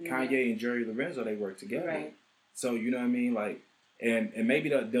 Kanye and Jerry Lorenzo, they work together. Right. So, you know what I mean? Like, and maybe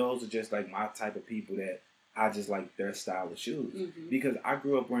those are just like my type of people that I just like their style of shoes. Mm-hmm. Because I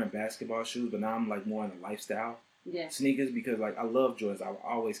grew up wearing basketball shoes, but now I'm like more in a lifestyle sneakers because like I love Jordans. I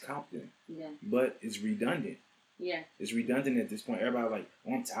always cop them. Yeah. But it's redundant. Yeah. It's redundant at this point. Everybody like,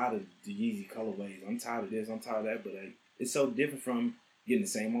 oh, I'm tired of the Yeezy colorways. I'm tired of this. I'm tired of that. But like, it's so different from getting the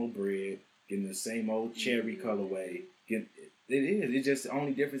same old bread, getting the same old cherry colorway. It is. It's just the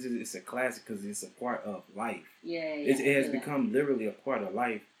only difference is it's a classic because it's a part of life. Yeah. It has become literally a part of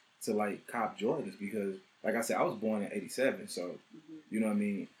life to like cop Jordans because, like I said, I was born in '87, so you know what I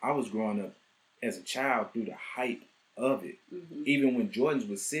mean. I was growing up as a child through the hype of it. Mm-hmm. Even when Jordans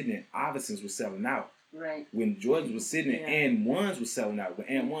was sitting in, Iversons was selling out. Right. When Jordans was sitting in, and ones was selling out. When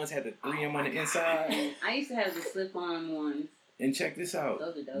and ones had the 3M on the inside. I used to have the slip-on ones. And check this out.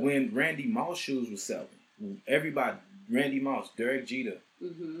 Those are dope. When Randy Moss shoes was selling, everybody, Randy Moss, Derek Jeter,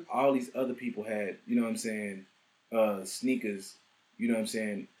 all these other people had, you know what I'm saying, sneakers, you know what I'm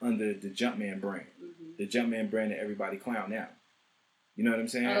saying, under the Jumpman brand. The Jumpman brand that everybody clown now. You know what I'm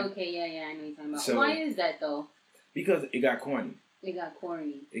saying? Okay, yeah, I know what you're talking about. So, why is that though? Because it got corny. It got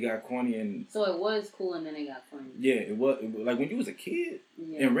corny. It got corny and... So it was cool and then it got corny. Yeah, it was like when you was a kid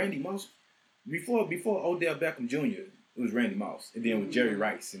and Randy Moss, before Odell Beckham Jr., it was Randy Moss. And then with Jerry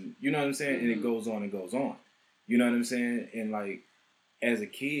Rice. And you know what I'm saying? And it goes on and goes on. You know what I'm saying? And like, as a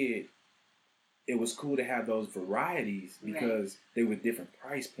kid, it was cool to have those varieties because they were different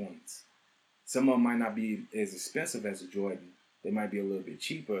price points. Some of them might not be as expensive as a Jordan. They might be a little bit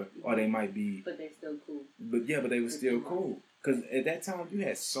cheaper, or they might be... But they're still cool. But they were still cool. Because at that time, you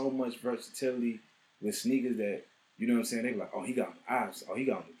had so much versatility with sneakers that, you know what I'm saying? They were like, oh, he got on the Ives. Oh, he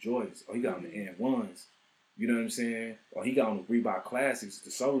got on the Jordans. Oh, he got on the N1s. You know what I'm saying? Or he got on the Reebok Classics,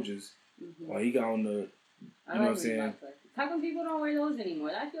 the Soldiers. Or he got on the... You know what I'm saying? How come people don't wear those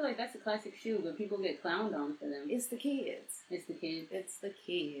anymore? I feel like that's a classic shoe, but people get clowned on for them. It's the kids. It's the kids. It's the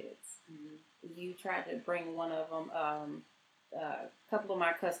kids. You tried to bring one of them... a couple of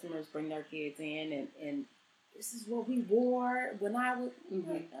my customers bring their kids in, and this is what we wore when I was. I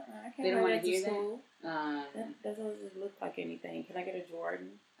can't they don't want to hear school. That doesn't look like anything. Can I get a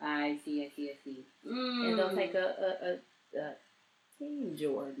Jordan? I see. And they'll take a Team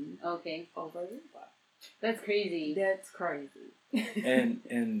Jordan. Okay. Over Reebok. That's crazy. and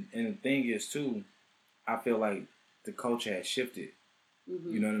the thing is too, I feel like the culture has shifted.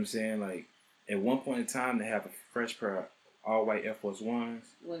 You know what I'm saying? Like at one point in time, they have a fresh pair of all white Air Force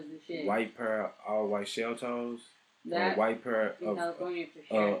Ones. Was the shit. White pair of all white shell toes. That white pair of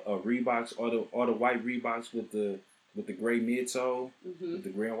Reeboks or the white Reeboks with the gray midsole, with the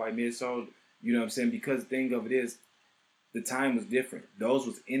gray and white midsole. You know what I'm saying? Because the thing of it is, the time was different. Those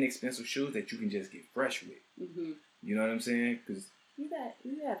was inexpensive shoes that you can just get fresh with. You know what I'm saying? Because you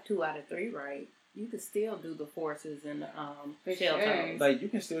have 2 out of 3, right? You can still do the Forces and the shell toes. Like you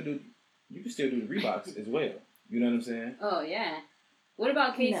can still do the Reeboks as well. You know what I'm saying? Oh yeah. What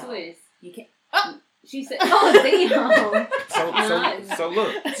about K-Swiss? You can't. She said, "Oh damn." So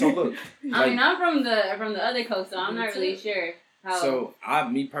look. Like, I mean, I'm from the other coast, so I'm not really sure how. So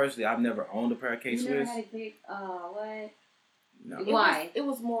me personally, I've never owned a pair of K-Swiss. You never had a pick? What? No. Why? It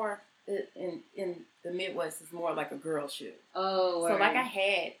was more in the Midwest. It's more like a girl shoe. Oh. So like I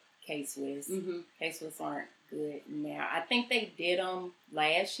had K-Swiss. K-Swiss aren't good now. I think they did them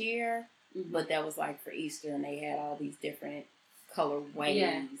last year. But that was like for Easter, and they had all these different colorways.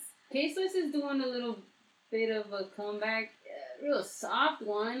 Yeah. K-Swiss is doing a little bit of a comeback. Real soft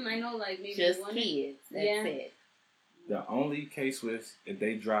one. I know, like maybe just one. Kids. That's it. The only K-Swiss, if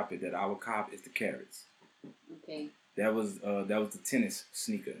they drop it, that I would cop is the Carrots. Okay. That was the tennis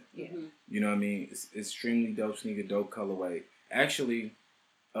sneaker. Yeah. You know what I mean? It's extremely dope sneaker, dope colorway. Actually,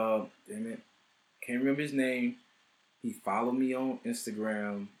 damn it, can't remember his name. He followed me on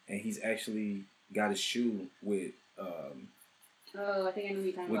Instagram, and he's actually got a shoe with I think I know who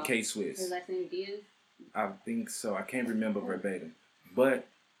you're talking about. With K-Swiss. His last name Diaz? I think so. I can't remember verbatim. But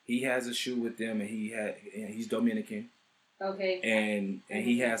he has a shoe with them, and he's Dominican. Okay. And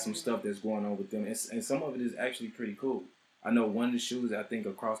he has some stuff that's going on with them. And some of it is actually pretty cool. I know one of the shoes, I think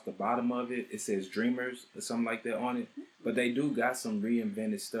across the bottom of it, it says Dreamers or something like that on it. But they do got some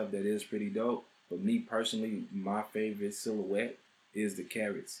reinvented stuff that is pretty dope. But me personally, my favorite silhouette is the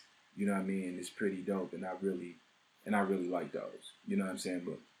Carrots. You know what I mean? It's pretty dope, and I really like those. You know what I'm saying?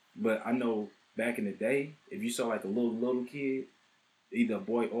 But I know back in the day, if you saw like a little kid, either a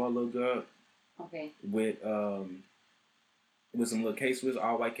boy or a little girl, okay, with some little K-Swiss,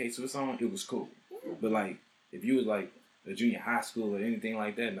 all white K-Swiss on, it was cool. But like If you was like a junior high school or anything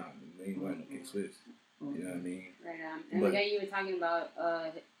like that, nah, they ain't wearing no K-Swiss. Mm-hmm. You know what I mean? Right on. And the guy you were talking about,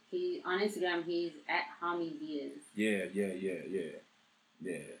 he on Instagram, he's at Hami Diaz. Yeah.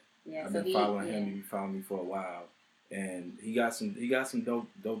 Yeah, I've so been following him. He been following me for a while, and he got some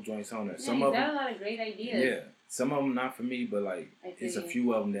dope joints on there. Yeah, Some he's of got them, a lot of great ideas. yeah. Some of them not for me, but like it's a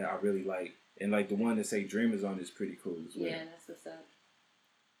few of them that I really like, and like the one that say Dreamers on is pretty cool as well. Yeah, that's what's up.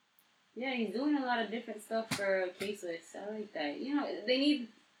 Yeah, he's doing a lot of different stuff for K-Swiss. I like that. You know, they need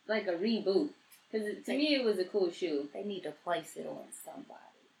like a reboot. Because to me, it was a cool shoe. They need to place it on somebody.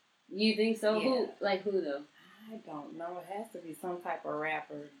 You think so? Yeah. Who though? I don't know. It has to be some type of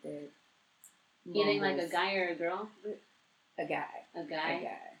rapper that. You think like a guy or a girl? A guy. A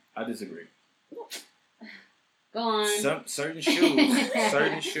guy? I disagree. Go on. Certain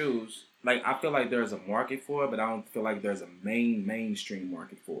shoes. Like I feel like there's a market for it, but I don't feel like there's a mainstream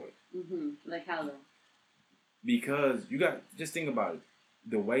market for it. Mm-hmm. Like how though? Because just think about it.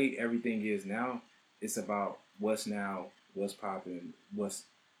 The way everything is now, it's about what's popping, what's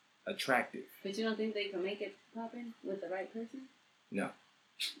attractive. But you don't think they can make it popping with the right person? No.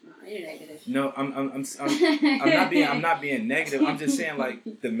 Oh, you're negative. No, I'm not being negative. I'm just saying like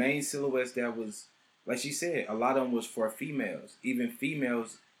the main silhouettes that was, like she said, a lot of them was for females. Even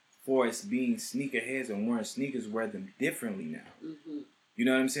females, for us being sneakerheads and wearing sneakers, wear them differently now. Mm-hmm. You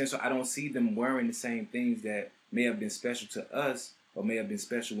know what I'm saying? So I don't see them wearing the same things that may have been special to us or may have been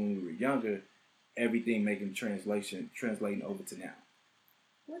special when we were younger. Everything making translating over to now.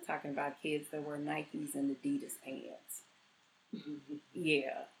 We're talking about kids that wear Nikes and Adidas pants.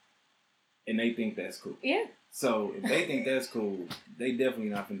 Yeah. And they think that's cool. Yeah. So if they think that's cool, they definitely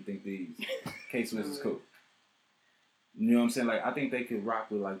not going to think these K-Swiss is cool. You know what I'm saying? Like, I think they could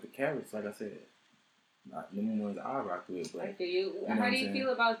rock with, like, the Carrots, like I said. Not the ones I rock with. But, I feel you. How do you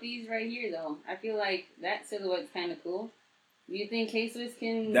feel about these right here, though? I feel like that silhouette's kind of cool. Do you think K-Swiss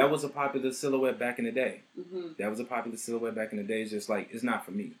can... That was a popular silhouette back in the day. Mm-hmm. That was a popular silhouette back in the day. It's just like, it's not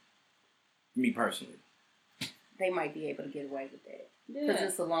for me. Me personally. They might be able to get away with that. Yeah. Because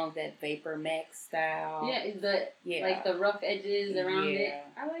it's along that Vapor Max style. Yeah, like the rough edges around it.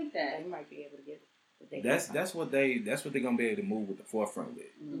 I like that. They might be able to get that's what they're gonna be able to move with the forefront with.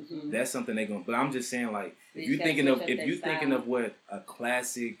 Mm-hmm. That's something they're gonna. But I'm just saying, like, if you're thinking of what a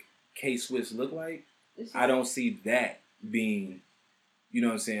classic K-Swiss look like, I don't see that being, you know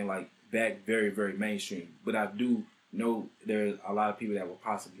what I'm saying, like that very, very mainstream. But I do know there's a lot of people that will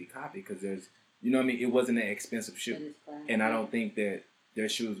possibly copy because there's, you know what I mean, it wasn't an expensive shoe, and I don't think that their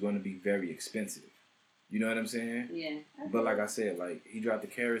shoe is going to be very expensive. You know what I'm saying? Yeah. But like I said, like he dropped the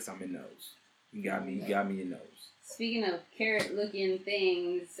Carrots, I'm in those. He got me in those. Speaking of carrot-looking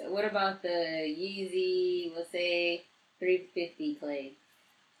things, what about the Yeezy, we'll say, 350 Clay?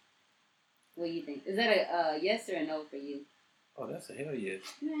 What do you think? Is that a yes or a no for you? Oh, that's a hell yes.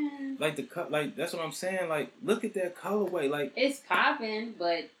 Man. Like like that's what I'm saying. Like, look at that colorway. Like, it's popping,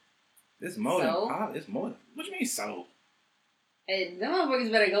 but it's more than pop. It's more than. What you mean so? Them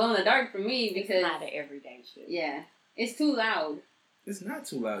motherfuckers better glow in the dark for me because it's not an everyday shit. Yeah, it's too loud. It's not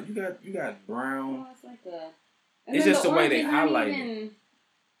too loud. You got brown. Oh, it's like a. It's just the way they highlight it.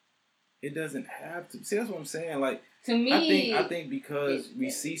 It doesn't have to. See, that's what I'm saying. Like, to me, I think because we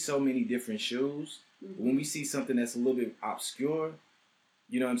see so many different shoes, when we see something that's a little bit obscure,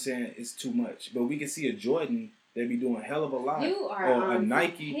 you know what I'm saying, it's too much. But we can see a Jordan that be doing a hell of a lot. You are or a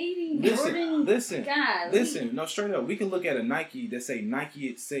Nike. Listen. No, straight up. We can look at a Nike that say Nike.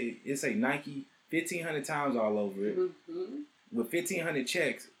 It say Nike 1,500 times all over it with 1,500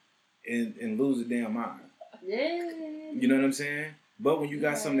 checks and lose a damn mind. Yeah. You know what I'm saying? But when you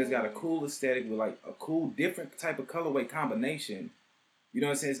got something that's got a cool aesthetic with like a cool different type of colorway combination, you know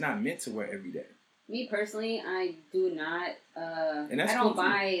what I'm saying? It's not meant to wear every day. Me personally, I do not. And that's I don't cool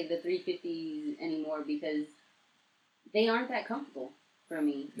buy the 350s anymore because they aren't that comfortable for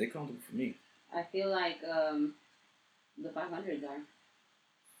me. They're comfortable for me. I feel like the 500s are.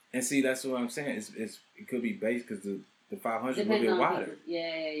 And see, that's what I'm saying. It could be based because the 500 is a little bit wider. People.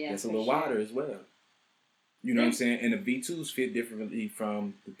 Yeah. That's a little wider as well. You know what I'm saying? And the V2s fit differently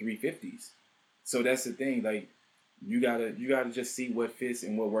from the 350s. So that's the thing. Like, you gotta just see what fits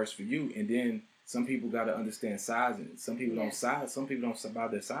and what works for you. And then some people gotta understand sizing. Some people don't size. Some people don't buy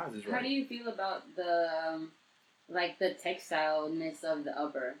their sizes right. How do you feel about the like the textile-ness of the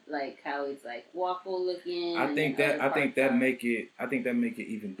upper? Like how it's like waffle looking. I think that make it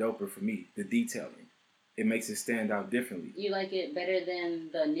even doper for me. The detailing. It makes it stand out differently. You like it better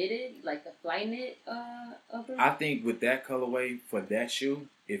than the knitted, like the fly knit upper? I think with that colorway for that shoe,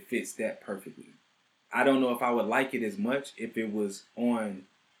 it fits that perfectly. I don't know if I would like it as much if it was on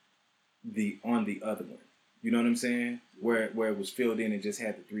the other one. You know what I'm saying? Where it was filled in and just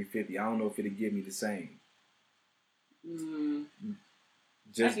had the 350. I don't know if it'd give me the same.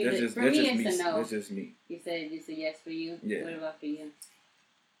 That's just me. That's just me. You said it's a yes for you? Yeah. What about for you?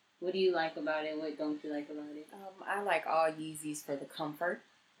 What do you like about it? What don't you like about it? I like all Yeezys for the comfort.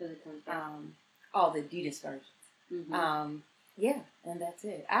 For the comfort. All the Adidas versions. Mm-hmm. Yeah, and that's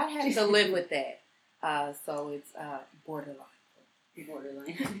it. I have to live with that. So it's borderline.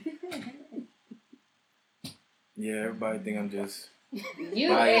 Borderline. Yeah, everybody think I'm just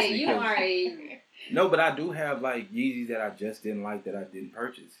you are a... No, but I do have like Yeezys that I just didn't like that I didn't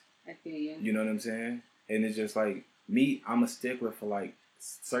purchase. I feel you. You know what I'm saying? And it's just like me, I'm a stickler for like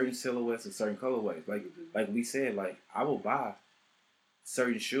certain silhouettes and certain colorways. Like we said, like I will buy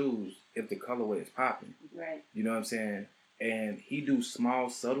certain shoes if the colorway is popping. Right. You know what I'm saying? And he do small,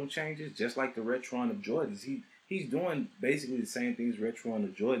 subtle changes, just like the Retron of Jordans. He's doing basically the same things Retron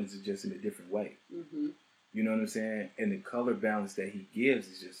of Jordans, is just in a different way. Mm-hmm. You know what I'm saying? And the color balance that he gives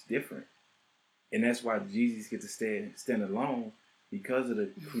is just different. And that's why Yeezys get to stand alone, because of the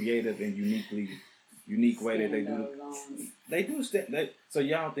creative and unique way that they do. They do stand. So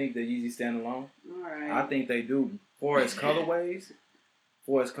y'all don't think that Yeezys stand alone? All right. I think they do. For its colorways.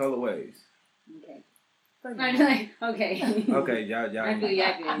 Okay. Okay. Okay, y'all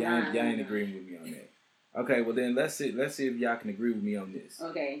ain't agreeing with me on that. Okay, well then let's see if y'all can agree with me on this.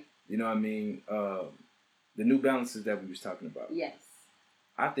 Okay. You know what I mean? The New Balances that we was talking about. Yes.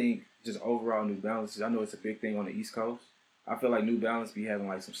 I think just overall New Balances, I know it's a big thing on the East Coast. I feel like New Balance be having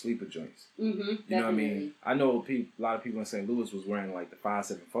like some sleeper joints. Mm-hmm. You know what I mean? I know a lot of people in St. Louis was wearing like the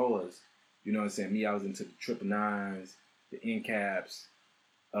 574s. You know what I'm saying? Me, I was into the 999s, the end caps,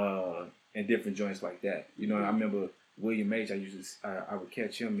 and different joints like that. You know, I remember William H. I would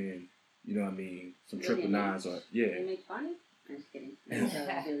catch him in, you know what I mean, some 999s or William H. Funny? I'm just kidding.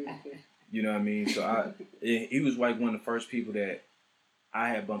 You know what I mean? So he was like one of the first people that I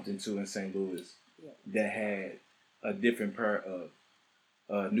had bumped into in St. Louis that had a different pair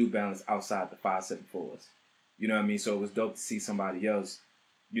of New Balance outside the 574s. You know what I mean? So it was dope to see somebody else,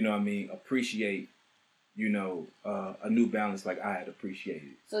 you know what I mean, appreciate, you know, a New Balance like I had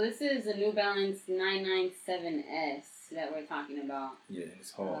appreciated. So this is a New Balance 997S that we're talking about. Yeah,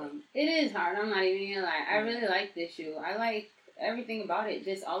 it's hard. It is hard. I'm not even gonna lie. I really like this shoe. I like everything about it.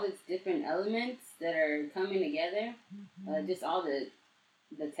 Just all its different elements that are coming together. Just all the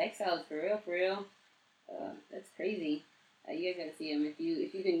textiles, for real. That's crazy. You guys gotta see them if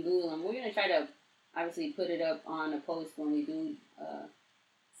you can Google them. We're gonna try to obviously put it up on a post when we do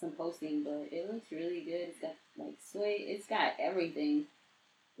some posting, but it looks really good. It's got like suede. It's got everything.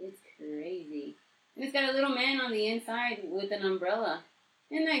 It's crazy. And it's got a little man on the inside with an umbrella.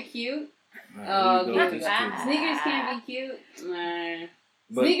 Isn't that cute? Sneakers can't be cute.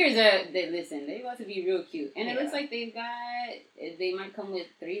 Sneakers they about to be real cute. And it looks like they might come with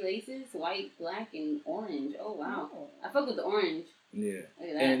 3 laces, white, black, and orange. Oh, wow. I fuck with the orange. Yeah.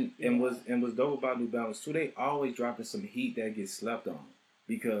 And what's dope about New Balance too, they always dropping some heat that gets slept on.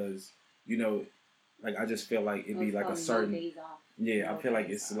 Because, you know, like I just feel like it'd be like a certain... Yeah, I feel like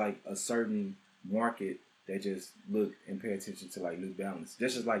it's like a certain market that just look and pay attention to like New Balance.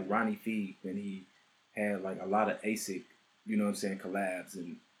 Just as like Ronnie Feed when he had like a lot of ASIC, you know what I'm saying, collabs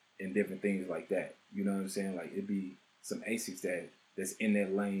and different things like that. You know what I'm saying? Like it'd be some ASICs that's in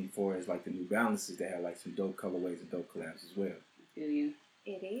that lane for as like the New Balances that have like some dope colorways and dope collabs as well. I feel you.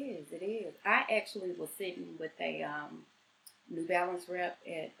 It is. I actually was sitting with a New Balance rep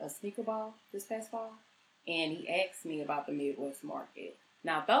at a sneaker ball this past fall, and he asked me about the Midwest market.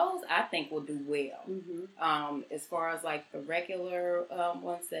 Now, those I think will do well. Mm-hmm. As far as like the regular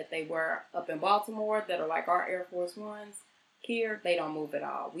ones that they wear up in Baltimore that are like our Air Force Ones, here they don't move at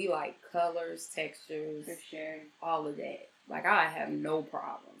all. We like colors, textures, for sure, all of that. Like I have no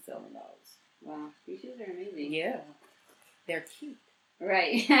problem selling those. Wow, these shoes are amazing. Yeah, they're cute.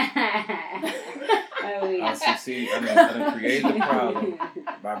 Right. I done created a problem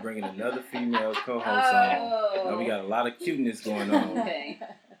by bringing another female co-host on. Now we got a lot of cuteness going on. Okay.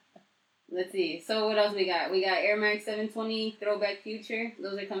 Let's see. So what else we got? We got Air Max 720 Throwback Future.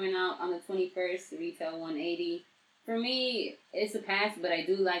 Those are coming out on the 21st. Retail $180. For me, it's a pass, but I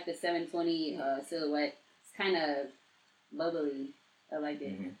do like the 720 silhouette. It's kind of bubbly. I like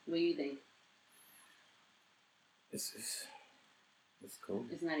it. Mm-hmm. What do you think? It's cool.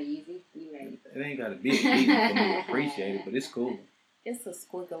 It's not easy. You ready? It ain't got to be easy for me to appreciate it, but it's cool. It's a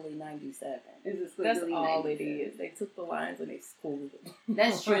squiggly 97. It's a squiggly That's 97. all it is. They took the lines and they squiggled them.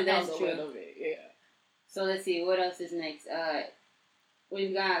 That's true. That's true. Yeah. So let's see. What else is next?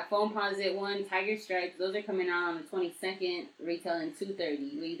 We've got Foamposite 1 Tiger Stripes. Those are coming out on the 22nd. Retailing $230. What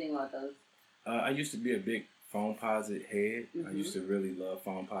do you think about those? I used to be a big Foamposite head. I used to really love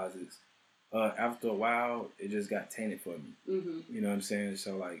Foamposites. After a while, it just got tainted for me. You know what I'm saying?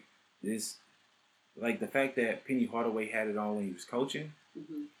 So like this, like the fact that Penny Hardaway had it on when he was coaching,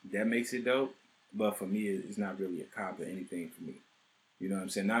 that makes it dope. But for me, it's not really a comp or anything for me. You know what I'm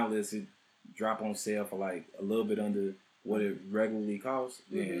saying? Now unless it drop on sale for like a little bit under what it regularly costs,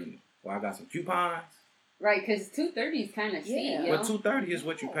 then I got some coupons. Right, because $230 is kind of steep. Well, $230 is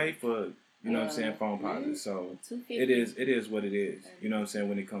what you pay for. You know what I'm saying? Foamposite. So it is what it is. You know what I'm saying?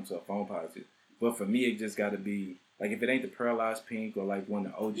 When it comes to a Foamposite. But for me, it just got to be like if it ain't the pearlized pink or like one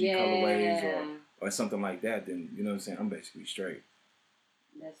of the OG colorways or something like that, then you know what I'm saying? I'm basically straight.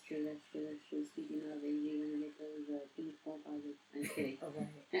 That's true. Speaking of it, you gonna get those pink Foamposites. I'm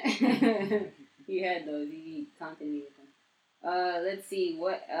kidding. You had those. You taunted me with them. Let's see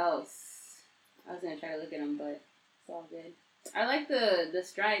what else. I was gonna try to look at them, but it's all good. I like the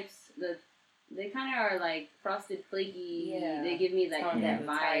stripes. They kind of are like frosted flaky. Yeah. They give me like that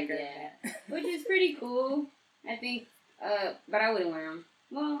vibe, which is pretty cool. I think, but I wouldn't wear them.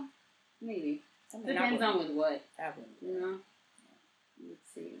 Well, maybe depends on with what. I wouldn't. You know.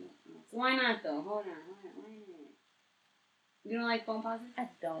 Let's see. Why not though? Hold on. Why not? You don't like Foamposites? I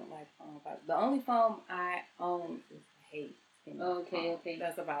don't like Foamposites. The only foam I own is Hate. Okay.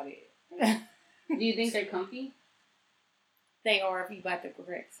 That's about it. Do you think they're comfy? They are if you buy the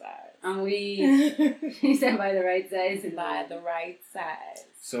correct size. She said buy the right size. And buy the right size.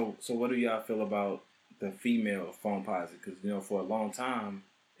 So what do y'all feel about the female Foamposite? Because, you know, for a long time,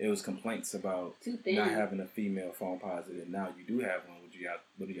 it was complaints about not having a female Foamposite, and now you do have one.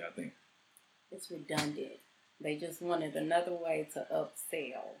 What do y'all think? It's redundant. They just wanted another way to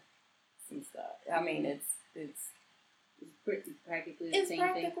upsell some stuff. I mean, it's practically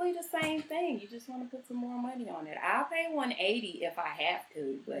the same thing. You just want to put some more money on it. I'll pay $180 if I have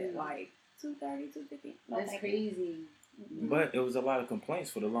to, but like $230, $250. That's crazy. But it was a lot of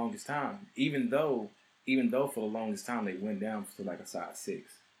complaints for the longest time. Even though for the longest time they went down to like a size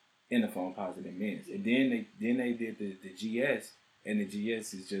 6 in the Foamposite in men's, and then they did the GS, and the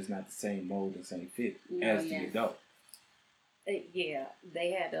GS is just not the same mold and same fit as the adult. They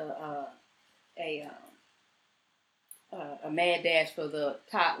had a mad dash for the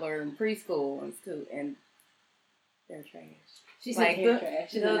toddler and preschool and school, and they're trash. She said they're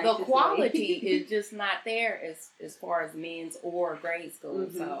trash. The quality is just not there as far as men's or grade school.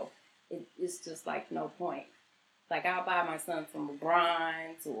 So it's just like no point. Like I'll buy my son some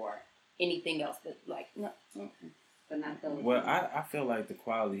LeBrons or anything else, but like no. But not those. Well, I feel like the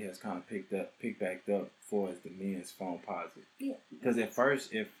quality has kind of picked back up for the men's Foamposite. Yeah. Because at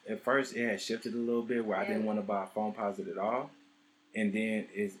first it had shifted a little bit where I didn't want to buy a Foamposite at all, and then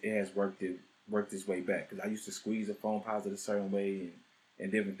it has worked its way back. Because I used to squeeze a Foamposite a certain way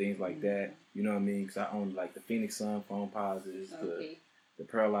and different things like that. You know what I mean? Because I owned like the Phoenix Sun Foamposites, the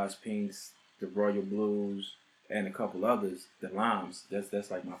Pearlized Pinks, the Royal Blues, and a couple others. The Limes.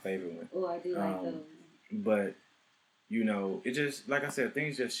 That's like my favorite one. Oh, I do like those. But you know, it just, like I said,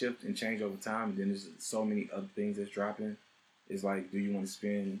 things just shift and change over time. And then there's so many other things that's dropping. It's like, do you want to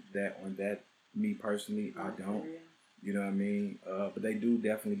spend that on that? Me personally, I don't. You know what I mean? But they do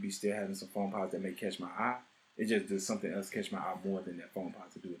definitely be still having some Foamposites that may catch my eye. It just does something else catch my eye more than that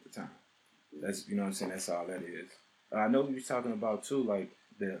Foamposite do at the time. That's, you know what I'm saying? That's all that is. I know we were talking about too, like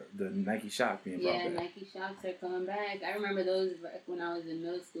the Nike Shock being brought back. Yeah, Nike Shocks are coming back. I remember those back when I was in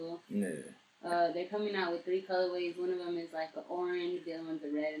middle school. Yeah. They're coming out with 3 colorways. One of them is like an orange, the other one's a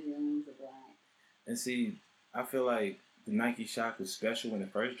red, and the other one's a black. And see, I feel like the Nike Shock was special when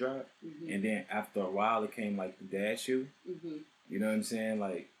it first dropped, and then after a while it came like the dad shoe. You know what I'm saying?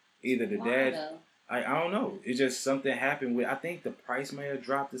 Like either the dad, I don't know. It just something happened with. I think the price may have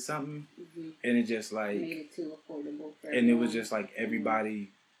dropped or something, and it just like made it too affordable for everyone. It was just like everybody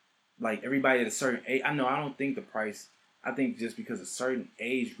at a certain age. I don't think the price. I think just because a certain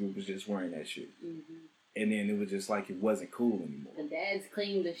age group was just wearing that shoe. And then it was just like it wasn't cool anymore. The dads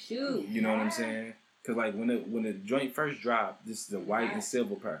claimed the shoe. You know what I'm saying? Because like when the joint first dropped, this is the white and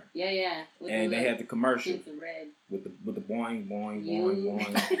silver pair. Yeah. And they had the commercial red. with the boing, boing, boing,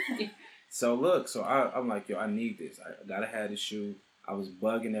 boing. So I'm like, yo, I need this. I gotta have this shoe. I was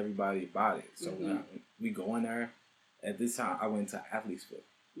bugging everybody about it. So when we go in there, at this time I went to Athlete's Foot.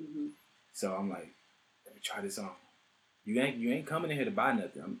 So I'm like, let me try this on. You ain't coming in here to buy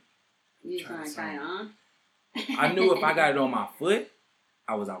nothing. You just trying to try it on? I knew if I got it on my foot,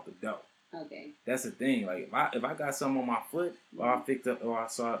 I was out the door. Okay. That's the thing. Like if I got something on my foot, or I picked up, or I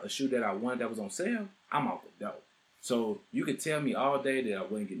saw a shoe that I wanted that was on sale, I'm out the door. So you could tell me all day that I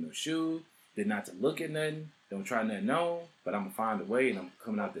wouldn't get no shoe, They're not to look at nothing. Don't try nothing on. But I'm gonna find a way, and I'm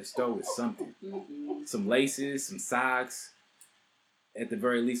coming out the store with something. Some laces, some socks. At the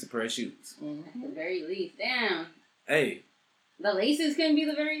very least, a pair of shoes. At the very least, damn. Hey. The laces couldn't be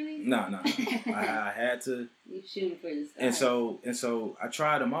the very least. No. I had to. You shooting for the stars. And so I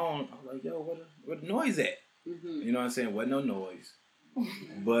tried them on. I was like, yo, where the noise at? You know what I'm saying? Wasn't no noise.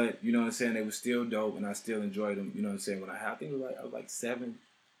 But you know what I'm saying? They were still dope, and I still enjoyed them. You know what I'm saying? I think I was like 7th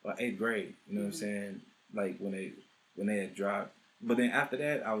or 8th grade. You know what I'm saying? Like when they had dropped. But then after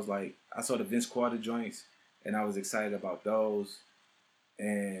that, I was like, I saw the Vince Carter joints, and I was excited about those.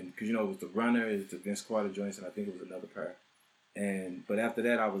 And because it was the Runner, it was the Vince Carter joints, and I think it was another pair. But after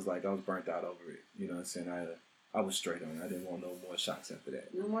that, I was burnt out over it. You know what I'm saying? I was straight on it. I didn't want no more shocks after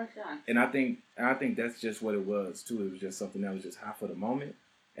that. No more shocks. And I think that's just what it was too. It was just something that was just hot for the moment.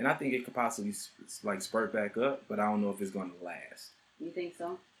 And I think it could possibly like spurt back up, but I don't know if it's going to last. You think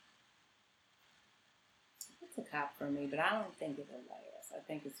so? It's a cop for me, but I don't think it'll last. I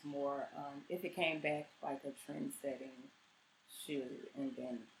think it's more if it came back like a trend-setting shoe and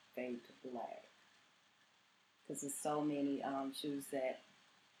then fade to black. Because there's so many shoes that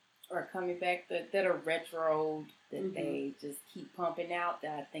are coming back that are retro that they just keep pumping out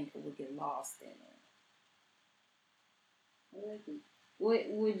that I think it would get lost in it. I like it.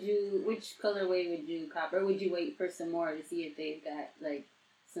 Which colorway would you cop, or would you wait for some more to see if they've got like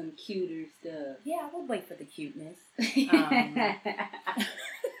some cuter stuff? Yeah, I would wait for the cuteness.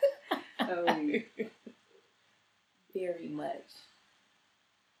 Very much.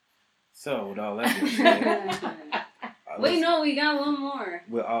 So with all that being said, wait, no, we got one more.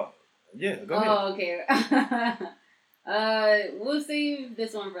 Well, yeah, go ahead. Oh, okay. We'll save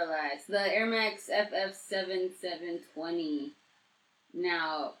this one for last. The Air Max FF7720.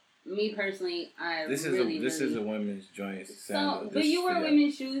 Now, me personally, this is a women's joint sandal. But you wear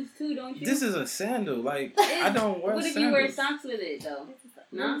women's shoes too, don't you? This is a sandal. Like I don't wear. What if sandals. you wear socks with it though?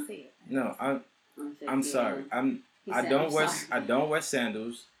 No, I'm sorry. I don't wear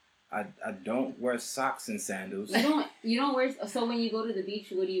sandals. I don't wear socks and sandals. You don't wear. So when you go to the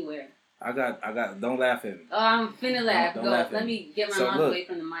beach, what do you wear? I got. Don't laugh at me. Oh, I'm finna laugh. Don't Go. laugh Let me get my mouth away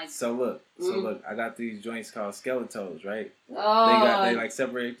from the mic. So look. I got these joints called Skeletoes, right? Oh. They like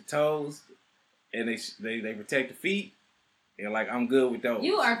separate the toes, and they protect the feet. And like I'm good with those.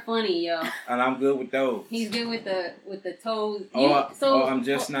 You are funny, yo. And I'm good with those. He's good with the toes. I'm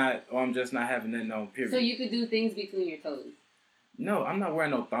just not having that no period. So you could do things between your toes. No, I'm not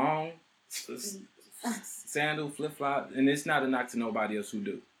wearing no thong, sandal, flip flop, and it's not a knock to nobody else who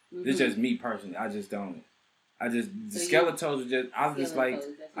do. It's just me personally. I just don't. The Skeletoes are just.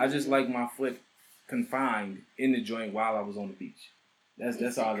 I just like my foot confined in the joint while I was on the beach.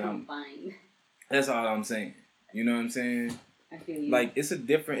 That's all confined. That's all I'm saying. You know what I'm saying? I feel you. Like it's a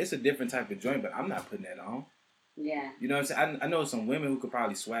different type of joint, but I'm not putting that on. Yeah. You know what I'm saying? I know some women who could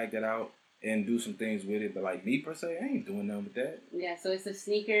probably swag that out and do some things with it, but like me per se, I ain't doing nothing with that. Yeah, so it's a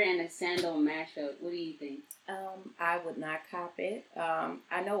sneaker and a sandal mashup. What do you think? I would not cop it.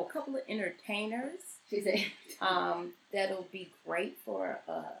 I know a couple of entertainers. She said that'll be great for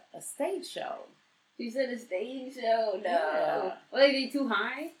a stage show. She said a stage show. No, yeah. Well, are they too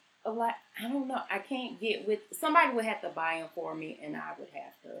high? Like I don't know. I can't get with somebody would have to buy them for me, and I would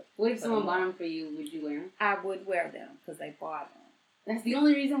have to. What if someone bought them for you? Would you wear them? I would wear them because they bought them. That's the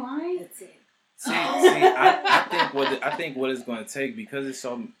only reason why. That's it. See, I think what it's going to take because it's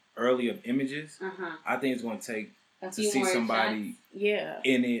so early of images. I think it's going to take to see somebody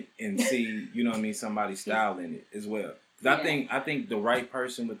in it and see somebody's style in it as well. I think the right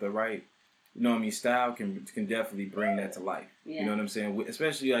person with the right style can definitely bring that to life. Yeah. You know what I'm saying?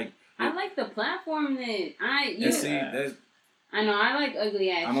 Especially like I like the platform that I know I like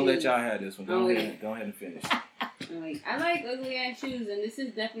ugly ass. I'm gonna let y'all have this one. Go ahead and finish. I like ugly ass shoes, and this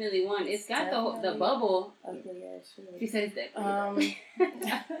is definitely one. It's got the bubble. Ugly ass shoes. She says that.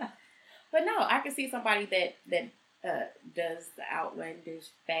 But no, I can see somebody that does the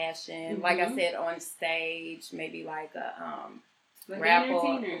outlandish fashion, like I said, on stage, maybe like a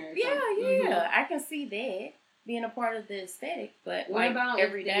rapper. Yeah. I can see that being a part of the aesthetic. But what about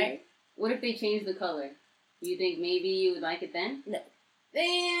every day? What if they change the color? You think maybe you would like it then? No.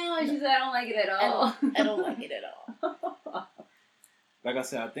 Damn, she said I don't like it at all. I don't like it at all. Like I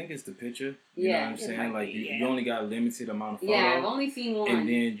said, I think it's the picture. You know what I'm saying? Like you only got a limited amount of photos. Yeah, I've only seen one. And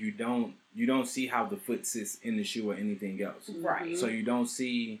then you don't see how the foot sits in the shoe or anything else. Right. So you don't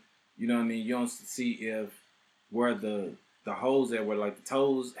see, you know what I mean? You don't see where the the holes that were like the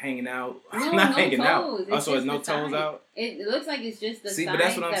toes hanging out. No, not no hanging toes. out. It's Also, it's just no the toes side. out. It looks like it's just the See, sides but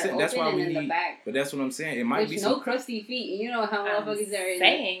that's what I'm that saying. are That's why open we and then need. the back. But that's what I'm saying. It might Which be no some crusty feet. You know how motherfuckers are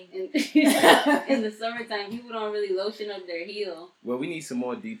in the summertime. People don't really lotion up their heel. Well, we need some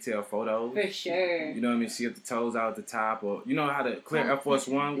more detailed photos. For sure. You know what I mean? See if the toes out at the top, or you know how the clear Air Force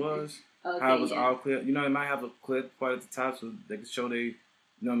One was. Okay, how it was all clear. You know, it might have a clear part at the top so they can show they, you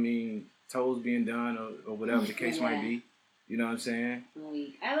know what I mean, toes being done or whatever the case might be. You know what I'm saying?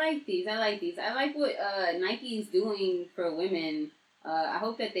 I like these. I like what Nike's doing for women. I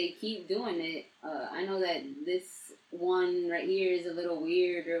hope that they keep doing it. I know that this one right here is a little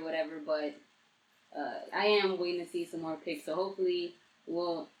weird or whatever, but I am waiting to see some more pics. So hopefully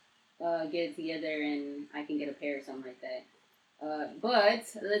we'll get it together and I can get a pair or something like that. But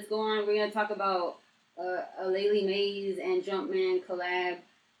let's go on. We're gonna talk about a Laylee Mays and Jumpman collab.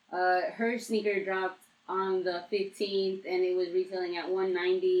 Her sneaker dropped on the 15th, and it was retailing at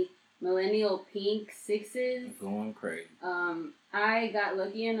 $190. Millennial Pink 6s. Going crazy. I got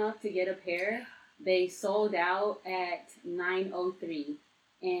lucky enough to get a pair. They sold out at $903,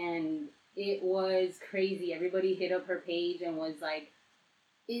 and it was crazy. Everybody hit up her page and was like,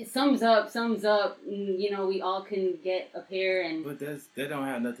 "Sums up. You know, we all can get a pair." And but that don't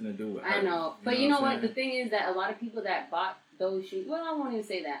have nothing to do with her. I know, but you know what? The thing is that a lot of people that bought those shoes. Well, I won't even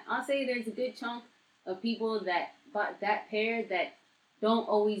say that. I'll say there's a good chunk of people that bought that pair that don't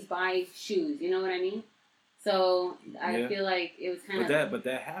always buy shoes. You know what I mean? So I feel like it was kind of. But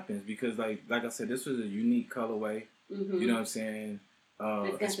that happens because like I said, this was a unique colorway. Mm-hmm. You know what I'm saying?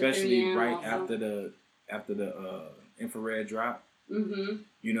 Especially right also. after the infrared drop. Mm-hmm.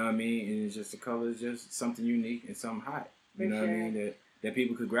 You know what I mean? And it's just the color is just something unique and something hot. You know what I mean? That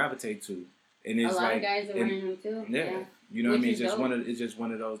people could gravitate to. And it's a lot of guys are wearing them too. Yeah. You know what I mean? It's just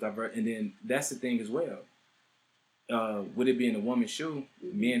one of those diverse. And then that's the thing as well. With it being a woman's shoe,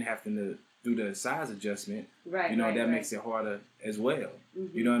 men having to do the size adjustment. Right. You know, that makes it harder as well.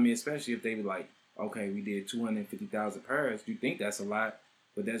 Mm-hmm. You know what I mean? Especially if they were like, okay, we did 250,000 pairs. You think that's a lot,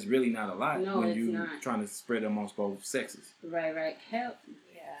 but that's really not a lot when you're trying to spread amongst both sexes. Right. Hell.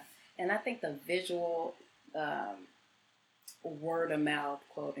 Yeah. And I think the visual word of mouth,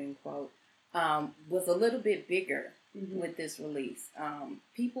 quote unquote, was a little bit bigger with this release.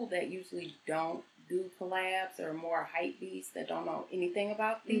 People that usually don't do collabs or more hype beasts that don't know anything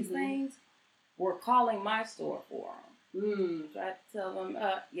about these things were calling my store for them. So I tell them,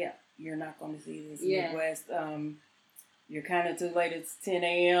 you're not going to see this Midwest. You're kind of too late. It's 10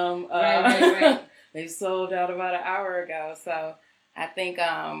 a.m. Right. They sold out about an hour ago. So I think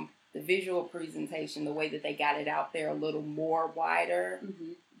the visual presentation, the way that they got it out there a little more wider,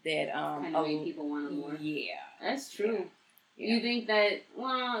 that kind of made people want it more. Yeah, that's true. Yeah. You think that?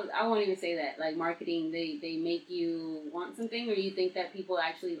 Well, I won't even say that. Like marketing, they make you want something, or you think that people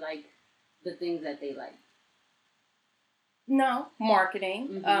actually like the things that they like? No,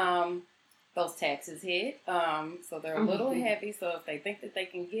 marketing. Those taxes hit, so they're a little heavy. So if they think that they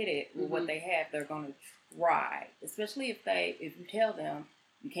can get it with what they have, they're going to try. Especially if you tell them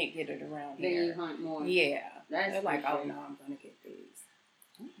you can't get it around here, then you hunt more. Yeah, they're like, oh no, I'm going to get these.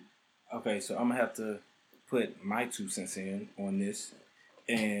 Okay, so I'm gonna have to put my 2 cents in on this,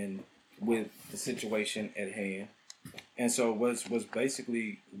 and with the situation at hand. And so what's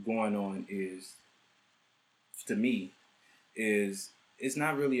basically going on is, to me, is it's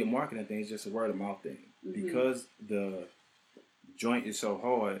not really a marketing thing, it's just a word of mouth thing. Because the joint is so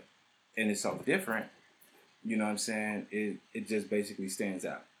hard and it's so different, you know what I'm saying, it just basically stands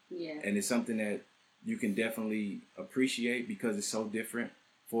out. Yeah. And it's something that you can definitely appreciate because it's so different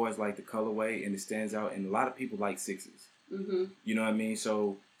for as like the colorway, and it stands out, and a lot of people like 6s. You know what I mean?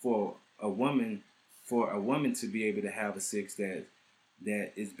 So for a woman to be able to have a 6 that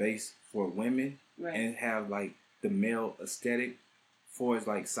is based for women and have like the male aesthetic for as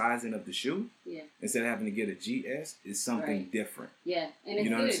like sizing of the shoe, instead of having to get a GS, is something different. Yeah, and it's you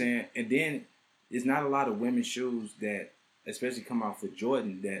know good. what I'm saying? And then it's not a lot of women's shoes that, especially come out for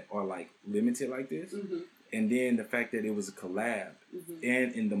Jordan, that are like limited like this. And then the fact that it was a collab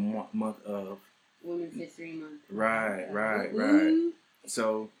and in the month of Women's History Month. Right.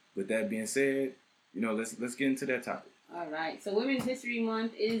 So with that being said, you know, let's get into that topic. All right. So Women's History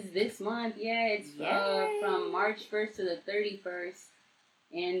Month is this month. Yeah, it's from March 1st to the 31st.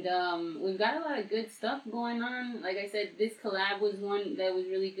 And we've got a lot of good stuff going on. Like I said, this collab was one that was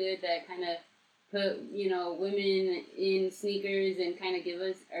really good, that kind of put, you know, women in sneakers and kind of gave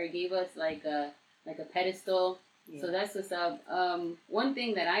us like a pedestal. So that's what's up. One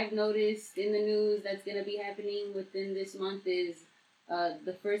thing that I've noticed in the news that's going to be happening within this month is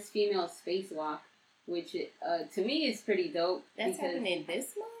the first female spacewalk which to me is pretty dope. That's happening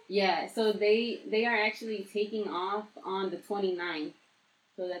this month? Yeah, so they are actually taking off on the 29th.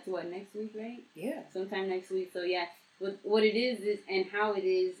 So that's what, next week, right? Yeah. Sometime next week. So yeah, what it is and how it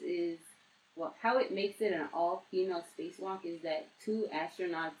is well, how it makes it an all-female spacewalk is that two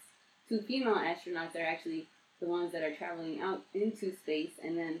female astronauts are actually the ones that are traveling out into space,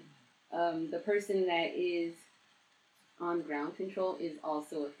 and then the person that is on ground control is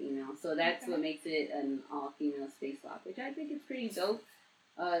also a female. So that's what makes it an all-female spacewalk, which I think is pretty dope.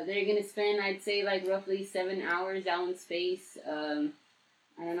 They're gonna spend, I'd say, like roughly 7 hours out in space.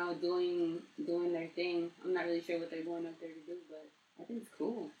 I don't know, doing their thing. I'm not really sure what they're going up there to do, but I think it's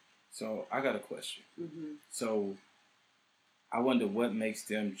cool. So I got a question. Mm-hmm. So I wonder what makes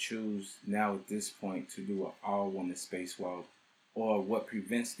them choose now at this point to do an all-woman spacewalk, or what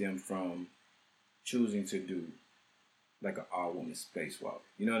prevents them from choosing to do like an all-woman spacewalk.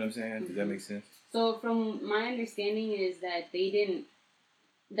 You know what I'm saying? Does that make sense? So from my understanding is that I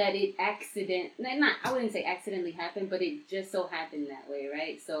wouldn't say accidentally happened, but it just so happened that way,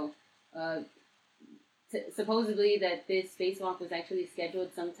 right? So supposedly that this spacewalk was actually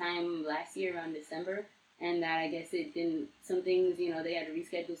scheduled sometime last year around December, and that I guess it didn't, some things, they had to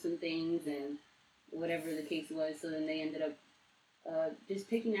reschedule some things and whatever the case was, so then they ended up just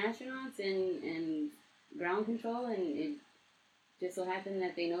picking astronauts and ground control, and it just so happened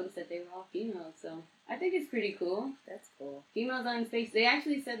that they noticed that they were all females. So I think it's pretty cool. That's cool. Females on space. They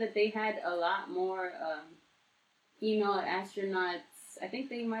actually said that they had a lot more female astronauts. I think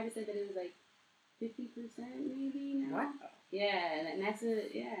they might have said that it was like 50% maybe now. Wow. Yeah, and NASA.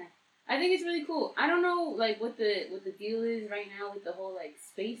 Yeah, I think it's really cool. I don't know like what the deal is right now with the whole like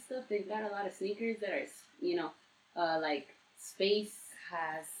space stuff. They've got a lot of sneakers that are like space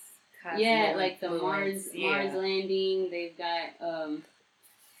has. Yeah, like the Mars landing. They've got I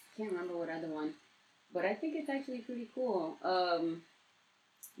can't remember what other one, but I think it's actually pretty cool.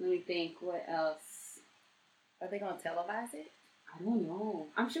 Let me think. What else? Are they gonna televise it? I don't know.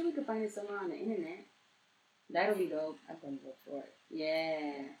 I'm sure we could find it somewhere on the internet. That'll be dope. I'm gonna look for it.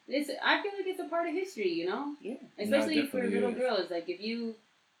 Yeah, I feel like it's a part of history, Yeah. Especially for little girls. Like if you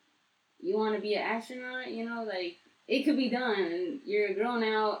want to be an astronaut, like. It could be done. You're a girl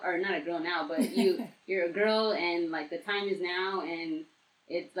now, or not a girl now, but you're a girl, and like the time is now, and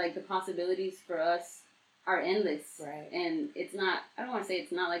it's like the possibilities for us are endless. Right. And it's not. I don't want to say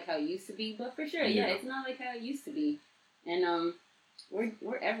it's not like how it used to be, but for sure, yeah, it's not like how it used to be. And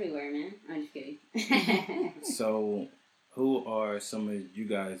we're everywhere, man. I'm just kidding. So, who are some of you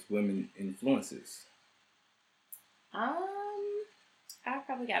guys' women influences? I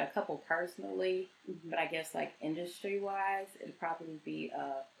probably got a couple personally, but I guess like industry-wise, it'd probably be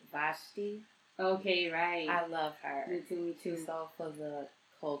Vashti. Okay, right. I love her. Me too. She's all for the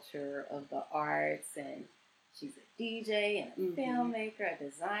culture of the arts, and she's a DJ and a filmmaker, a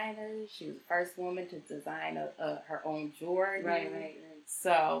designer. She was the first woman to design her own jewelry. Right.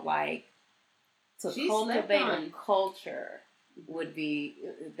 So like to cultivate a culture would be,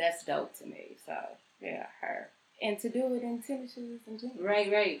 that's dope to me. So yeah, her. And to do it in tennis shoes and jeans.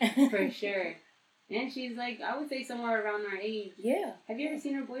 Right, for sure. And she's like, I would say somewhere around our age. Yeah. Have you ever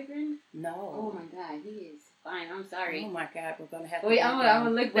seen her boyfriend? No. Oh my God, he is fine. I'm sorry. Oh my God, we're gonna have to. Wait, I'm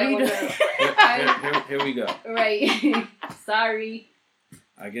gonna look that one up. Here we go. Right. Sorry.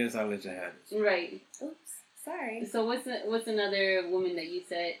 I guess I'll let you have this. Right. Oops. Sorry. So what's another woman that you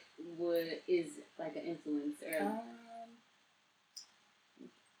said is like an influencer?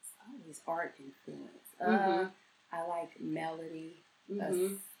 It's always art influence. I like Melody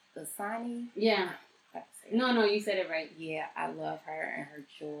Asani. Yeah. No, you said it right. Yeah, I love her and her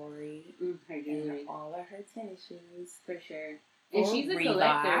jewelry. Her jewelry. And all of her tennis shoes. For sure. And she's a Reebok.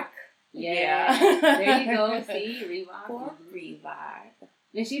 collector. Yeah. There you go. See, Reebok. Reebok.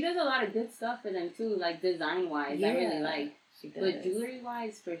 And she does a lot of good stuff for them too, like design-wise. Yeah, I really like. She does. But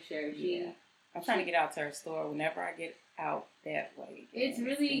jewelry-wise, for sure. I'm trying to get out to her store whenever I get out that way. It's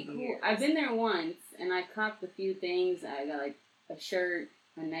really cool. I've been there once, and I copped a few things. I got like a shirt,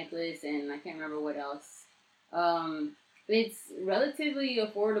 a necklace, and I can't remember what else. It's relatively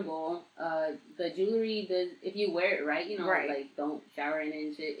affordable. The jewelry, if you wear it right, like don't shower in it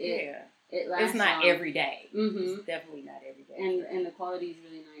and shit. It lasts. It's not every day. It's definitely not every day. And the quality is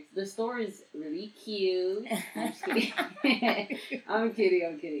really nice. The store is really cute. I'm just kidding. I'm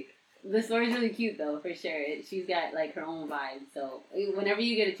kidding. The store is really cute though, for sure. She's got like her own vibe. So whenever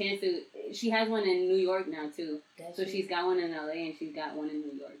you get a chance to, she has one in New York now too. She's got one in LA and she's got one in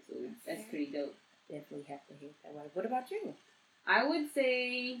New York. So that's pretty dope. Definitely have to hit that way. What about you? I would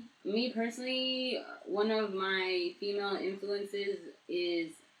say, me personally, one of my female influences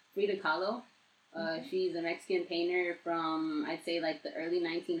is Frida Kahlo. She's a Mexican painter from, I'd say, like the early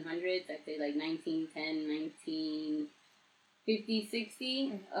 1900s. I'd say like 1910, 1950,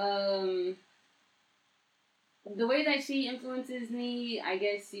 60. The way that she influences me, I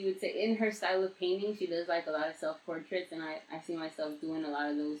guess you would say, in her style of painting, she does like a lot of self-portraits, and I see myself doing a lot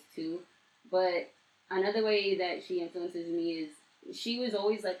of those too. But another way that she influences me is she was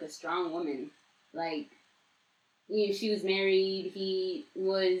always like a strong woman. Like, you know, she was married, he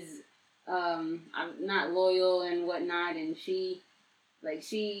was not loyal and whatnot, and she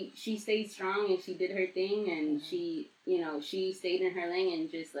stayed strong and she did her thing, and she stayed in her lane and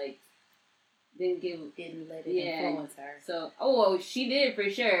just like didn't let it influence her. So, she did for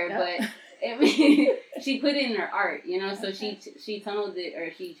sure, but I mean, she put it in her art, you know. So okay. she channeled it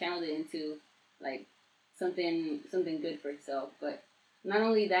into like something good for herself. But not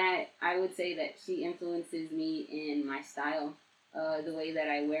only that, I would say that she influences me in my style, the way that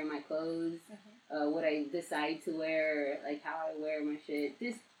I wear my clothes, what I decide to wear, like how I wear my shit.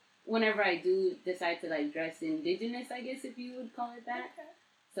 Just whenever I do decide to like dress indigenous, I guess if you would call it that. Okay.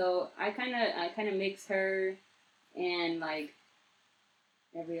 So I kind of mix her and like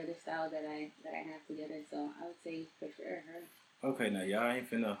every other style that I have together. So I would say for sure her. Okay, now y'all ain't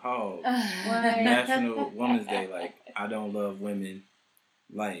finna hog National Women's Day. Like, I don't love women.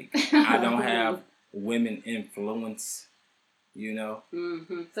 Like, I don't have women influence. You know.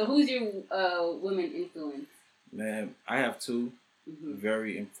 Mm-hmm. So who's your women influence? Man, I have two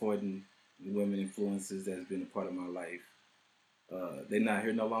very important women influences that's been a part of my life. They're not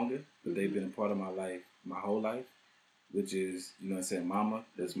here no longer, but they've been a part of my life my whole life, which is, you know what I'm saying, Mama.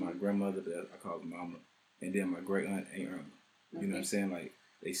 That's my grandmother that I call Mama. And then my great aunt, Aunt Irma. You know what I'm saying? Like,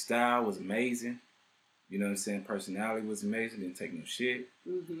 their style was amazing. You know what I'm saying? Personality was amazing. Didn't take no shit.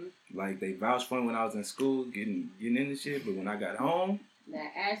 Like, they vouched for me when I was in school, getting into shit. But when I got home,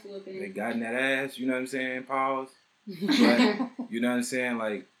 that ass whooping. They got in that ass, you know what I'm saying? Pause. But, you know what I'm saying?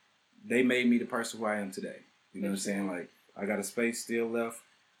 Like, they made me the person who I am today. You know what I'm saying? Like, I got a space still left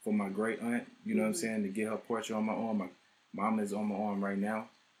for my great aunt, you know what I'm saying, to get her portrait on my arm. My mama is on my arm right now.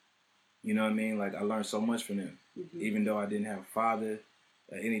 You know what I mean? Like, I learned so much from them. Even though I didn't have a father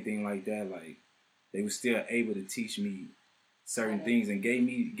or anything like that, like, they were still able to teach me certain things and gave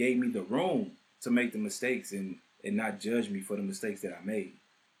me the room to make the mistakes and not judge me for the mistakes that I made.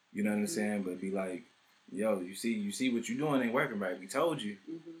 You know what I'm saying? But be like, yo, you see what you're doing ain't working right. We told you.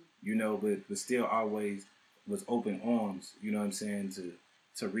 You know, but still always was open arms, you know what I'm saying,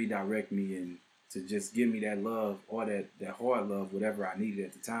 to redirect me and to just give me that love or that hard love, whatever I needed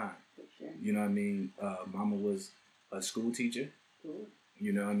at the time. Sure. You know what I mean? Mama was a school teacher. Cool.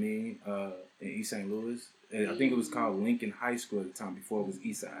 You know what I mean? In East St. Louis. I think it was called Lincoln High School at the time before it was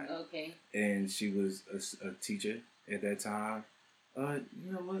East Side. Okay. And she was a teacher at that time.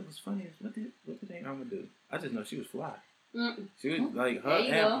 You know what was funny is what did Aunt Irma do? I just know she was fly. She was like her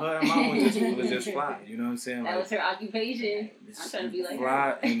and mom was just fly. You know what I'm saying? That was her occupation. I'm trying to be like fly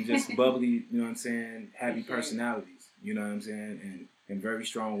her. And just bubbly. You know what I'm saying? Happy personalities. You know what I'm saying? And very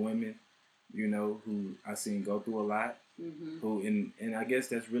strong women. You know, who I seen go through a lot. Who and I guess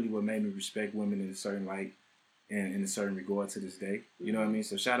that's really what made me respect women in a certain light and in a certain regard to this day. You know what I mean?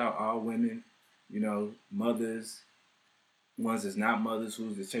 So shout out all women. You know, mothers. Ones that's not mothers,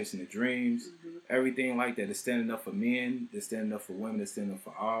 who's just chasing their dreams, everything like that. They're standing up for men, they're standing up for women, they're standing up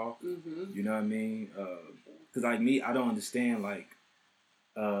for all. You know what I mean? Because like me, I don't understand like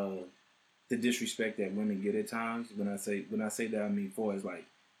the disrespect that women get at times. When I say that, I mean for is like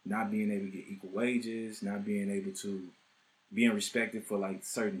not being able to get equal wages, not being able to being respected for like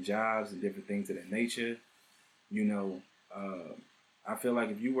certain jobs and different things of that nature. You know, I feel like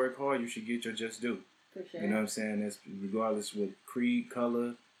if you work hard, you should get your just due. For sure. You know what I'm saying? That's regardless with creed,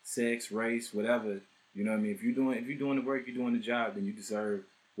 color, sex, race, whatever. You know what I mean? If you're doing the work, you're doing the job, then you deserve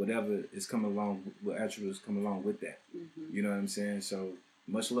whatever is coming along, what attributes come along with that. You know what I'm saying? So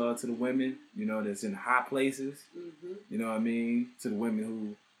much love to the women, you know, that's in high places. You know what I mean? To the women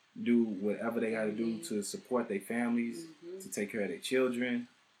who do whatever they got to do to support their families, to take care of their children.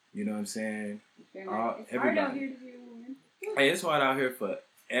 You know what I'm saying? It's hard out here to be a woman. Hey, it's hard out here for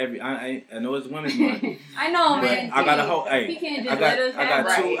I know it's Women's Month. I know, man. I gotta hold. Hey, he can't just let us have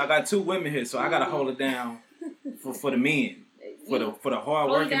right. I got two women here, so I gotta hold it down for the men, for the hard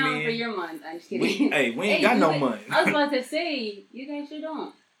working men. Hold it down for your month. I'm just kidding. We ain't got no money. I was about to say you guys sure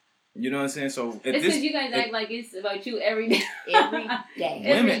don't. You know what I'm saying? So it's because you guys act like it's about you every day. Every day.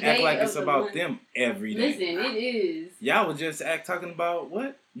 Women act like it's about them every day. Listen, it is. Y'all would just talking about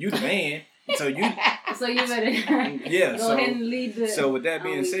what? You the man. So you better go ahead and lead the. So with that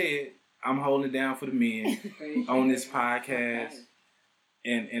being said, I'm holding it down for the men on this podcast.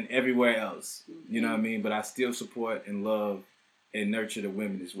 and everywhere else. You know what I mean? But I still support and love and nurture the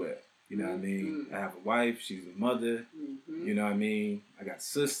women as well. You know what I mean? I have a wife. She's a mother. You know what I mean? I got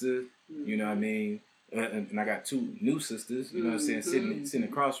sisters. You know what I mean? And I got 2 new sisters. You know what I'm saying? Sitting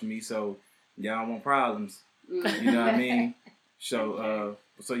across from me. So y'all want problems. You know what I mean? So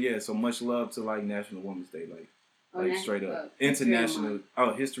so much love to like National Women's Day, like straight up International.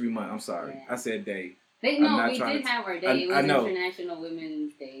 History Month. I'm sorry, I said day. We did have our day. It was International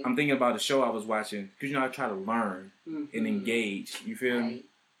Women's Day. I'm thinking about the show I was watching because I try to learn and engage. You feel me?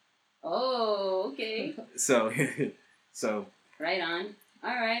 Oh, okay. So right on.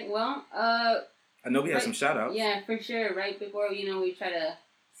 All right. Well, I know we have some shout outs. Yeah, for sure. Right before we try to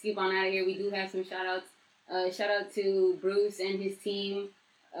skip on out of here, we do have some shout outs. Shout out to Bruce and his team,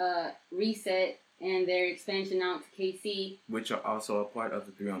 Reset, and their expansion out to KC. Which are also a part of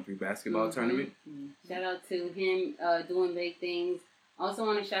the 3-on-3 basketball tournament. Shout out to him doing big things. Also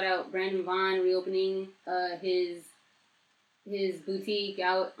want to shout out Brandon Vaughn reopening his boutique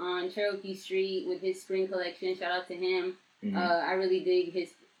out on Cherokee Street with his spring collection. Shout out to him. I really dig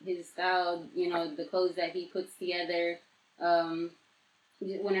his style, the clothes that he puts together.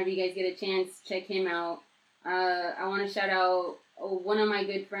 Whenever you guys get a chance, check him out. I want to shout out one of my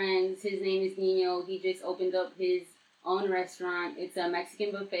good friends. His name is Nino. He just opened up his own restaurant. It's a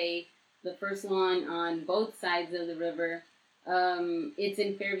Mexican buffet, the first one on both sides of the river. It's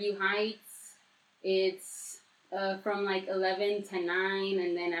in Fairview Heights. It's from like 11 to 9,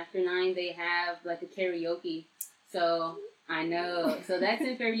 and then after 9 they have like a karaoke. So I know. So that's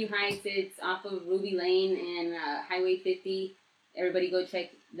in Fairview Heights. It's off of Ruby Lane and Highway 50. Everybody go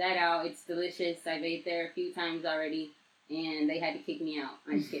check that out. It's delicious. I've ate there a few times already, and they had to kick me out.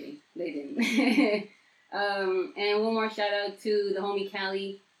 I'm just kidding. They didn't. And one more shout out to the homie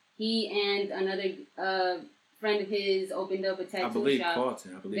Callie. He and another friend of his opened up a tattoo shop. I believe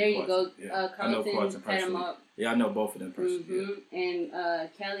Carlton. There you go. Yeah. Carlton, I know Carlton set him up. Yeah, I know both of them personally. Yeah.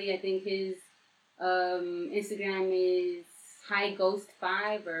 And Callie, I think his Instagram is High Ghost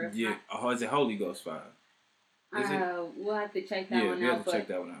 5 or is it Holy Ghost 5? We'll have to check that one out. Yeah, we'll have to check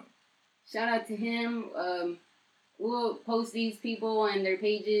that one out. Shout out to him. We'll post these people and their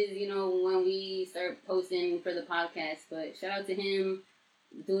pages, when we start posting for the podcast. But shout out to him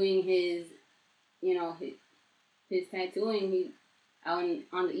doing his tattooing. He's on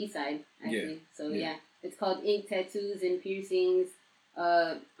the east side, actually. So it's called Ink Tattoos and Piercings.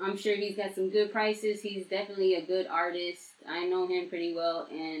 I'm sure he's got some good prices. He's definitely a good artist. I know him pretty well,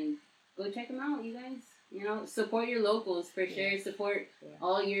 and go check him out, you guys. Support your locals for sure. Support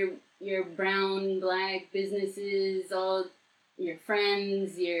all your brown, black businesses, all your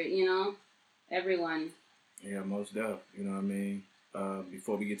friends, everyone. Yeah, most definitely. You know what I mean?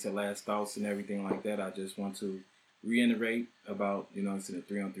 Before we get to last thoughts and everything like that, I just want to reiterate about, it's in the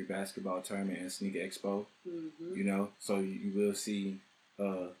 3-on-3 basketball tournament and Sneaker Expo. So you will see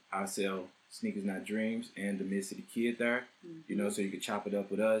I sell Sneakers Not Dreams and the Mid-City Kid there, so you can chop it up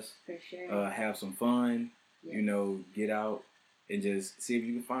with us. For sure. Have some fun, get out and just see if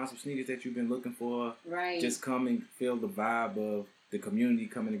you can find some sneakers that you've been looking for. Right. Just come and feel the vibe of the community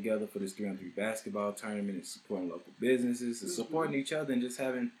coming together for this 3-on-3 basketball tournament and supporting local businesses and supporting each other and just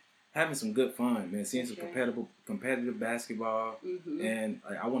having some good fun, man. Seeing some competitive basketball. And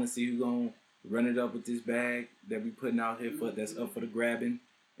I want to see who's going to run it up with this bag that we putting out here that's up for the grabbing,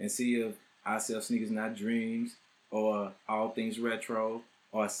 and see if I Sell Sneakers Not Dreams or All Things Retro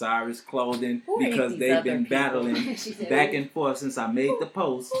or Cyrus Clothing, because they've been battling back and forth since I made the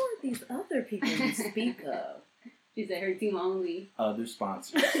post. Who are these other people you speak of? She said her team only. Other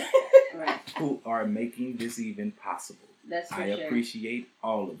sponsors who are making this even possible. That's for I appreciate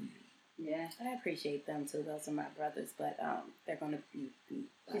all of you. Yeah, I appreciate them too. Those are my brothers, but they're gonna be beat.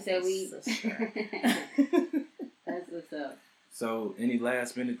 She said we. That's what's up. So, any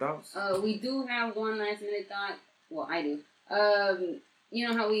last minute thoughts? We do have one last minute thought. Well, I do. You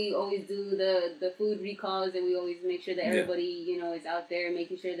know how we always do the food recalls, and we always make sure that everybody, is out there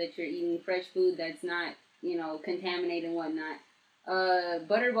making sure that you're eating fresh food that's not, contaminated and whatnot.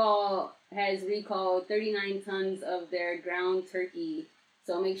 Butterball has recalled 39 tons of their ground turkey.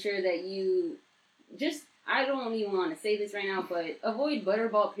 So make sure that you I don't even want to say this right now, but avoid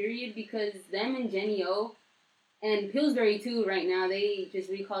Butterball, period, because them and Jenny O and Pillsbury too right now, they just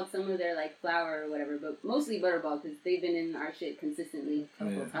recalled some of their flour or whatever, but mostly Butterball because they've been in our shit consistently.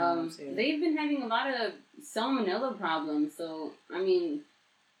 They've been having a lot of salmonella problems, so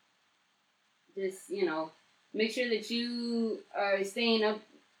just make sure that you are staying up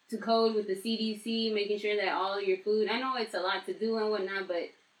to code with the CDC, making sure that all of your food, I know it's a lot to do and whatnot, but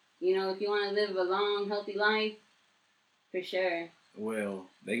if you want to live a long, healthy life, for sure, Well,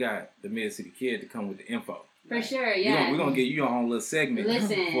 they got the Mid City Kid to come with the info. For sure, yeah. We're gonna get you on a little segment for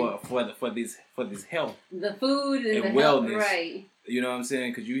this health, the food and the wellness, health, right? You know what I'm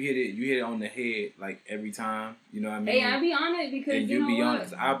saying? Because you hit it on the head like every time. You know what I mean? Hey, I'll be on it because you be on it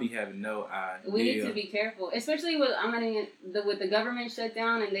because I'll be having no idea. We need to be careful, especially with with the government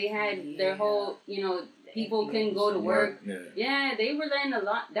shutdown and they had their whole people couldn't go to work. Yeah, they were letting a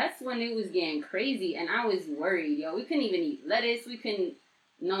lot. That's when it was getting crazy, and I was worried. We couldn't even eat lettuce. We couldn't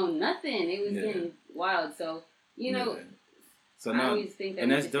nothing. It was getting wild. So So I always think that,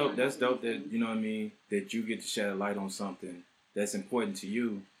 and that's dope. That's dope that you know what I mean. That you get to shed a light on something that's important to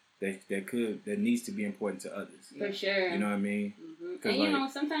you. That needs to be important to others. For sure. You know what I mean? Mm-hmm.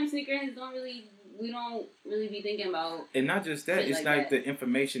 And sometimes sneakerheads we don't really be thinking about. And not just that, it's like the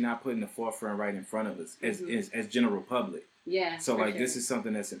information I put in the forefront right in front of us as general public. Yeah. So this is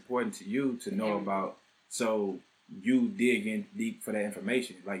something that's important to you to know about. So you dig in deep for that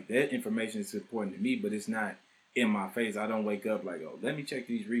information. Like that information is important to me, but it's not in my face. I don't wake up like, oh, let me check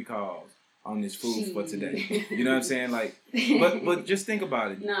these recalls on this food for today. You know what I'm saying? Like, but just think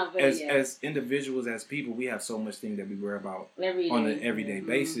about it. As individuals, as people, we have so much things that we worry about on an everyday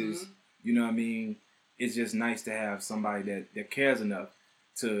basis. You know what I mean? It's just nice to have somebody that cares enough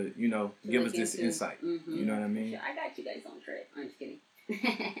to give us this insight. Mm-hmm. You know what I mean? I got you guys on track. I'm just kidding.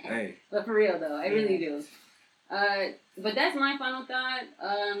 Hey. But for real though, I really do. But that's my final thought.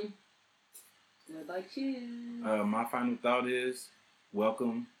 What about you? My final thought is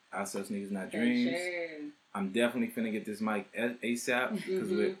welcome. I Sell Sneakers Not Dreams. Sure. I'm definitely finna get this mic ASAP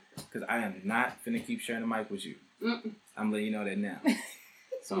because I am not finna keep sharing the mic with you. Mm-mm. I'm letting you know that now.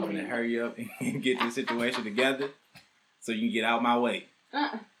 So I'm gonna hurry up and get this situation together so you can get out my way.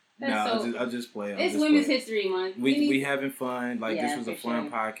 I'll just play. It's Women's History Month. We having fun. This was a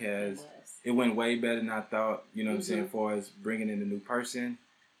fun podcast. It went way better than I thought. You know what I'm saying? For us bringing in a new person,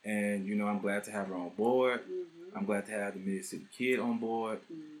 and I'm glad to have her on board. Mm-hmm. I'm glad to have the Mid City Kid on board,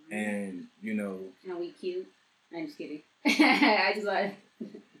 and And we cute. I'm just kidding. I just like.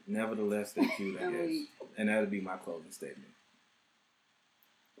 Nevertheless, they're cute. I guess, and that'll be my closing statement.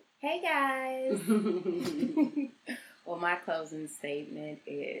 Hey guys. Well, my closing statement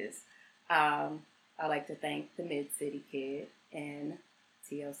is I'd like to thank the Mid City Kid and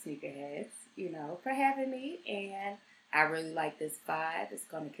T.O. Sneakerheads, for having me. And I really like this vibe. It's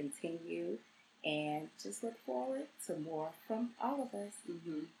going to continue. And just look forward to more from all of us.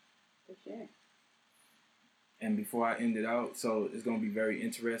 Mm-hmm. For sure. And before I end it out, so it's going to be very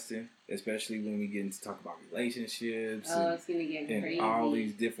interesting, especially when we get into talk about relationships. Oh, it's going to get crazy. And all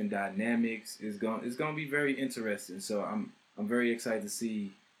these different dynamics. It's going to be very interesting. So I'm very excited to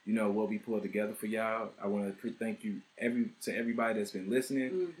see, what we pull together for y'all. I want to thank you to everybody that's been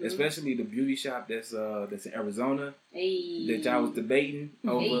listening, especially the beauty shop that's in Arizona that y'all was debating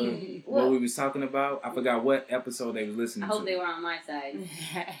over what we was talking about. I forgot what episode they was listening to. I hope they were on my side.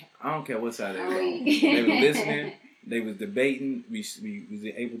 I don't care what side they were on. They were listening. They was debating. We was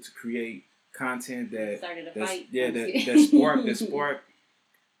able to create content that started a fight. Yeah, that sparked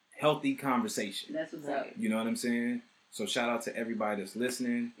healthy conversation. That's what's up. You know what I'm saying? So shout out to everybody that's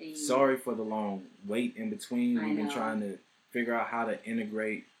listening. Hey. Sorry for the long wait in between. We've been trying to figure out how to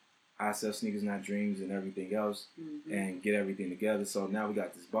integrate I Sell Sneakers Not Dreams and everything else and get everything together. So now we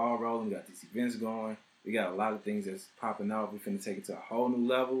got this ball rolling. We got these events going. We got a lot of things that's popping off. We're finna take it to a whole new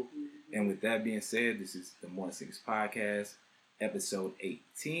level. And with that being said, this is the More Sneakers Podcast, episode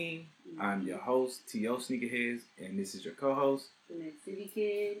 18. I'm your host, T.O. Sneakerheads, and this is your co-host, the Mid City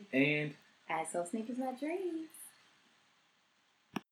Kid. And I Sell Sneakers Not Dreams.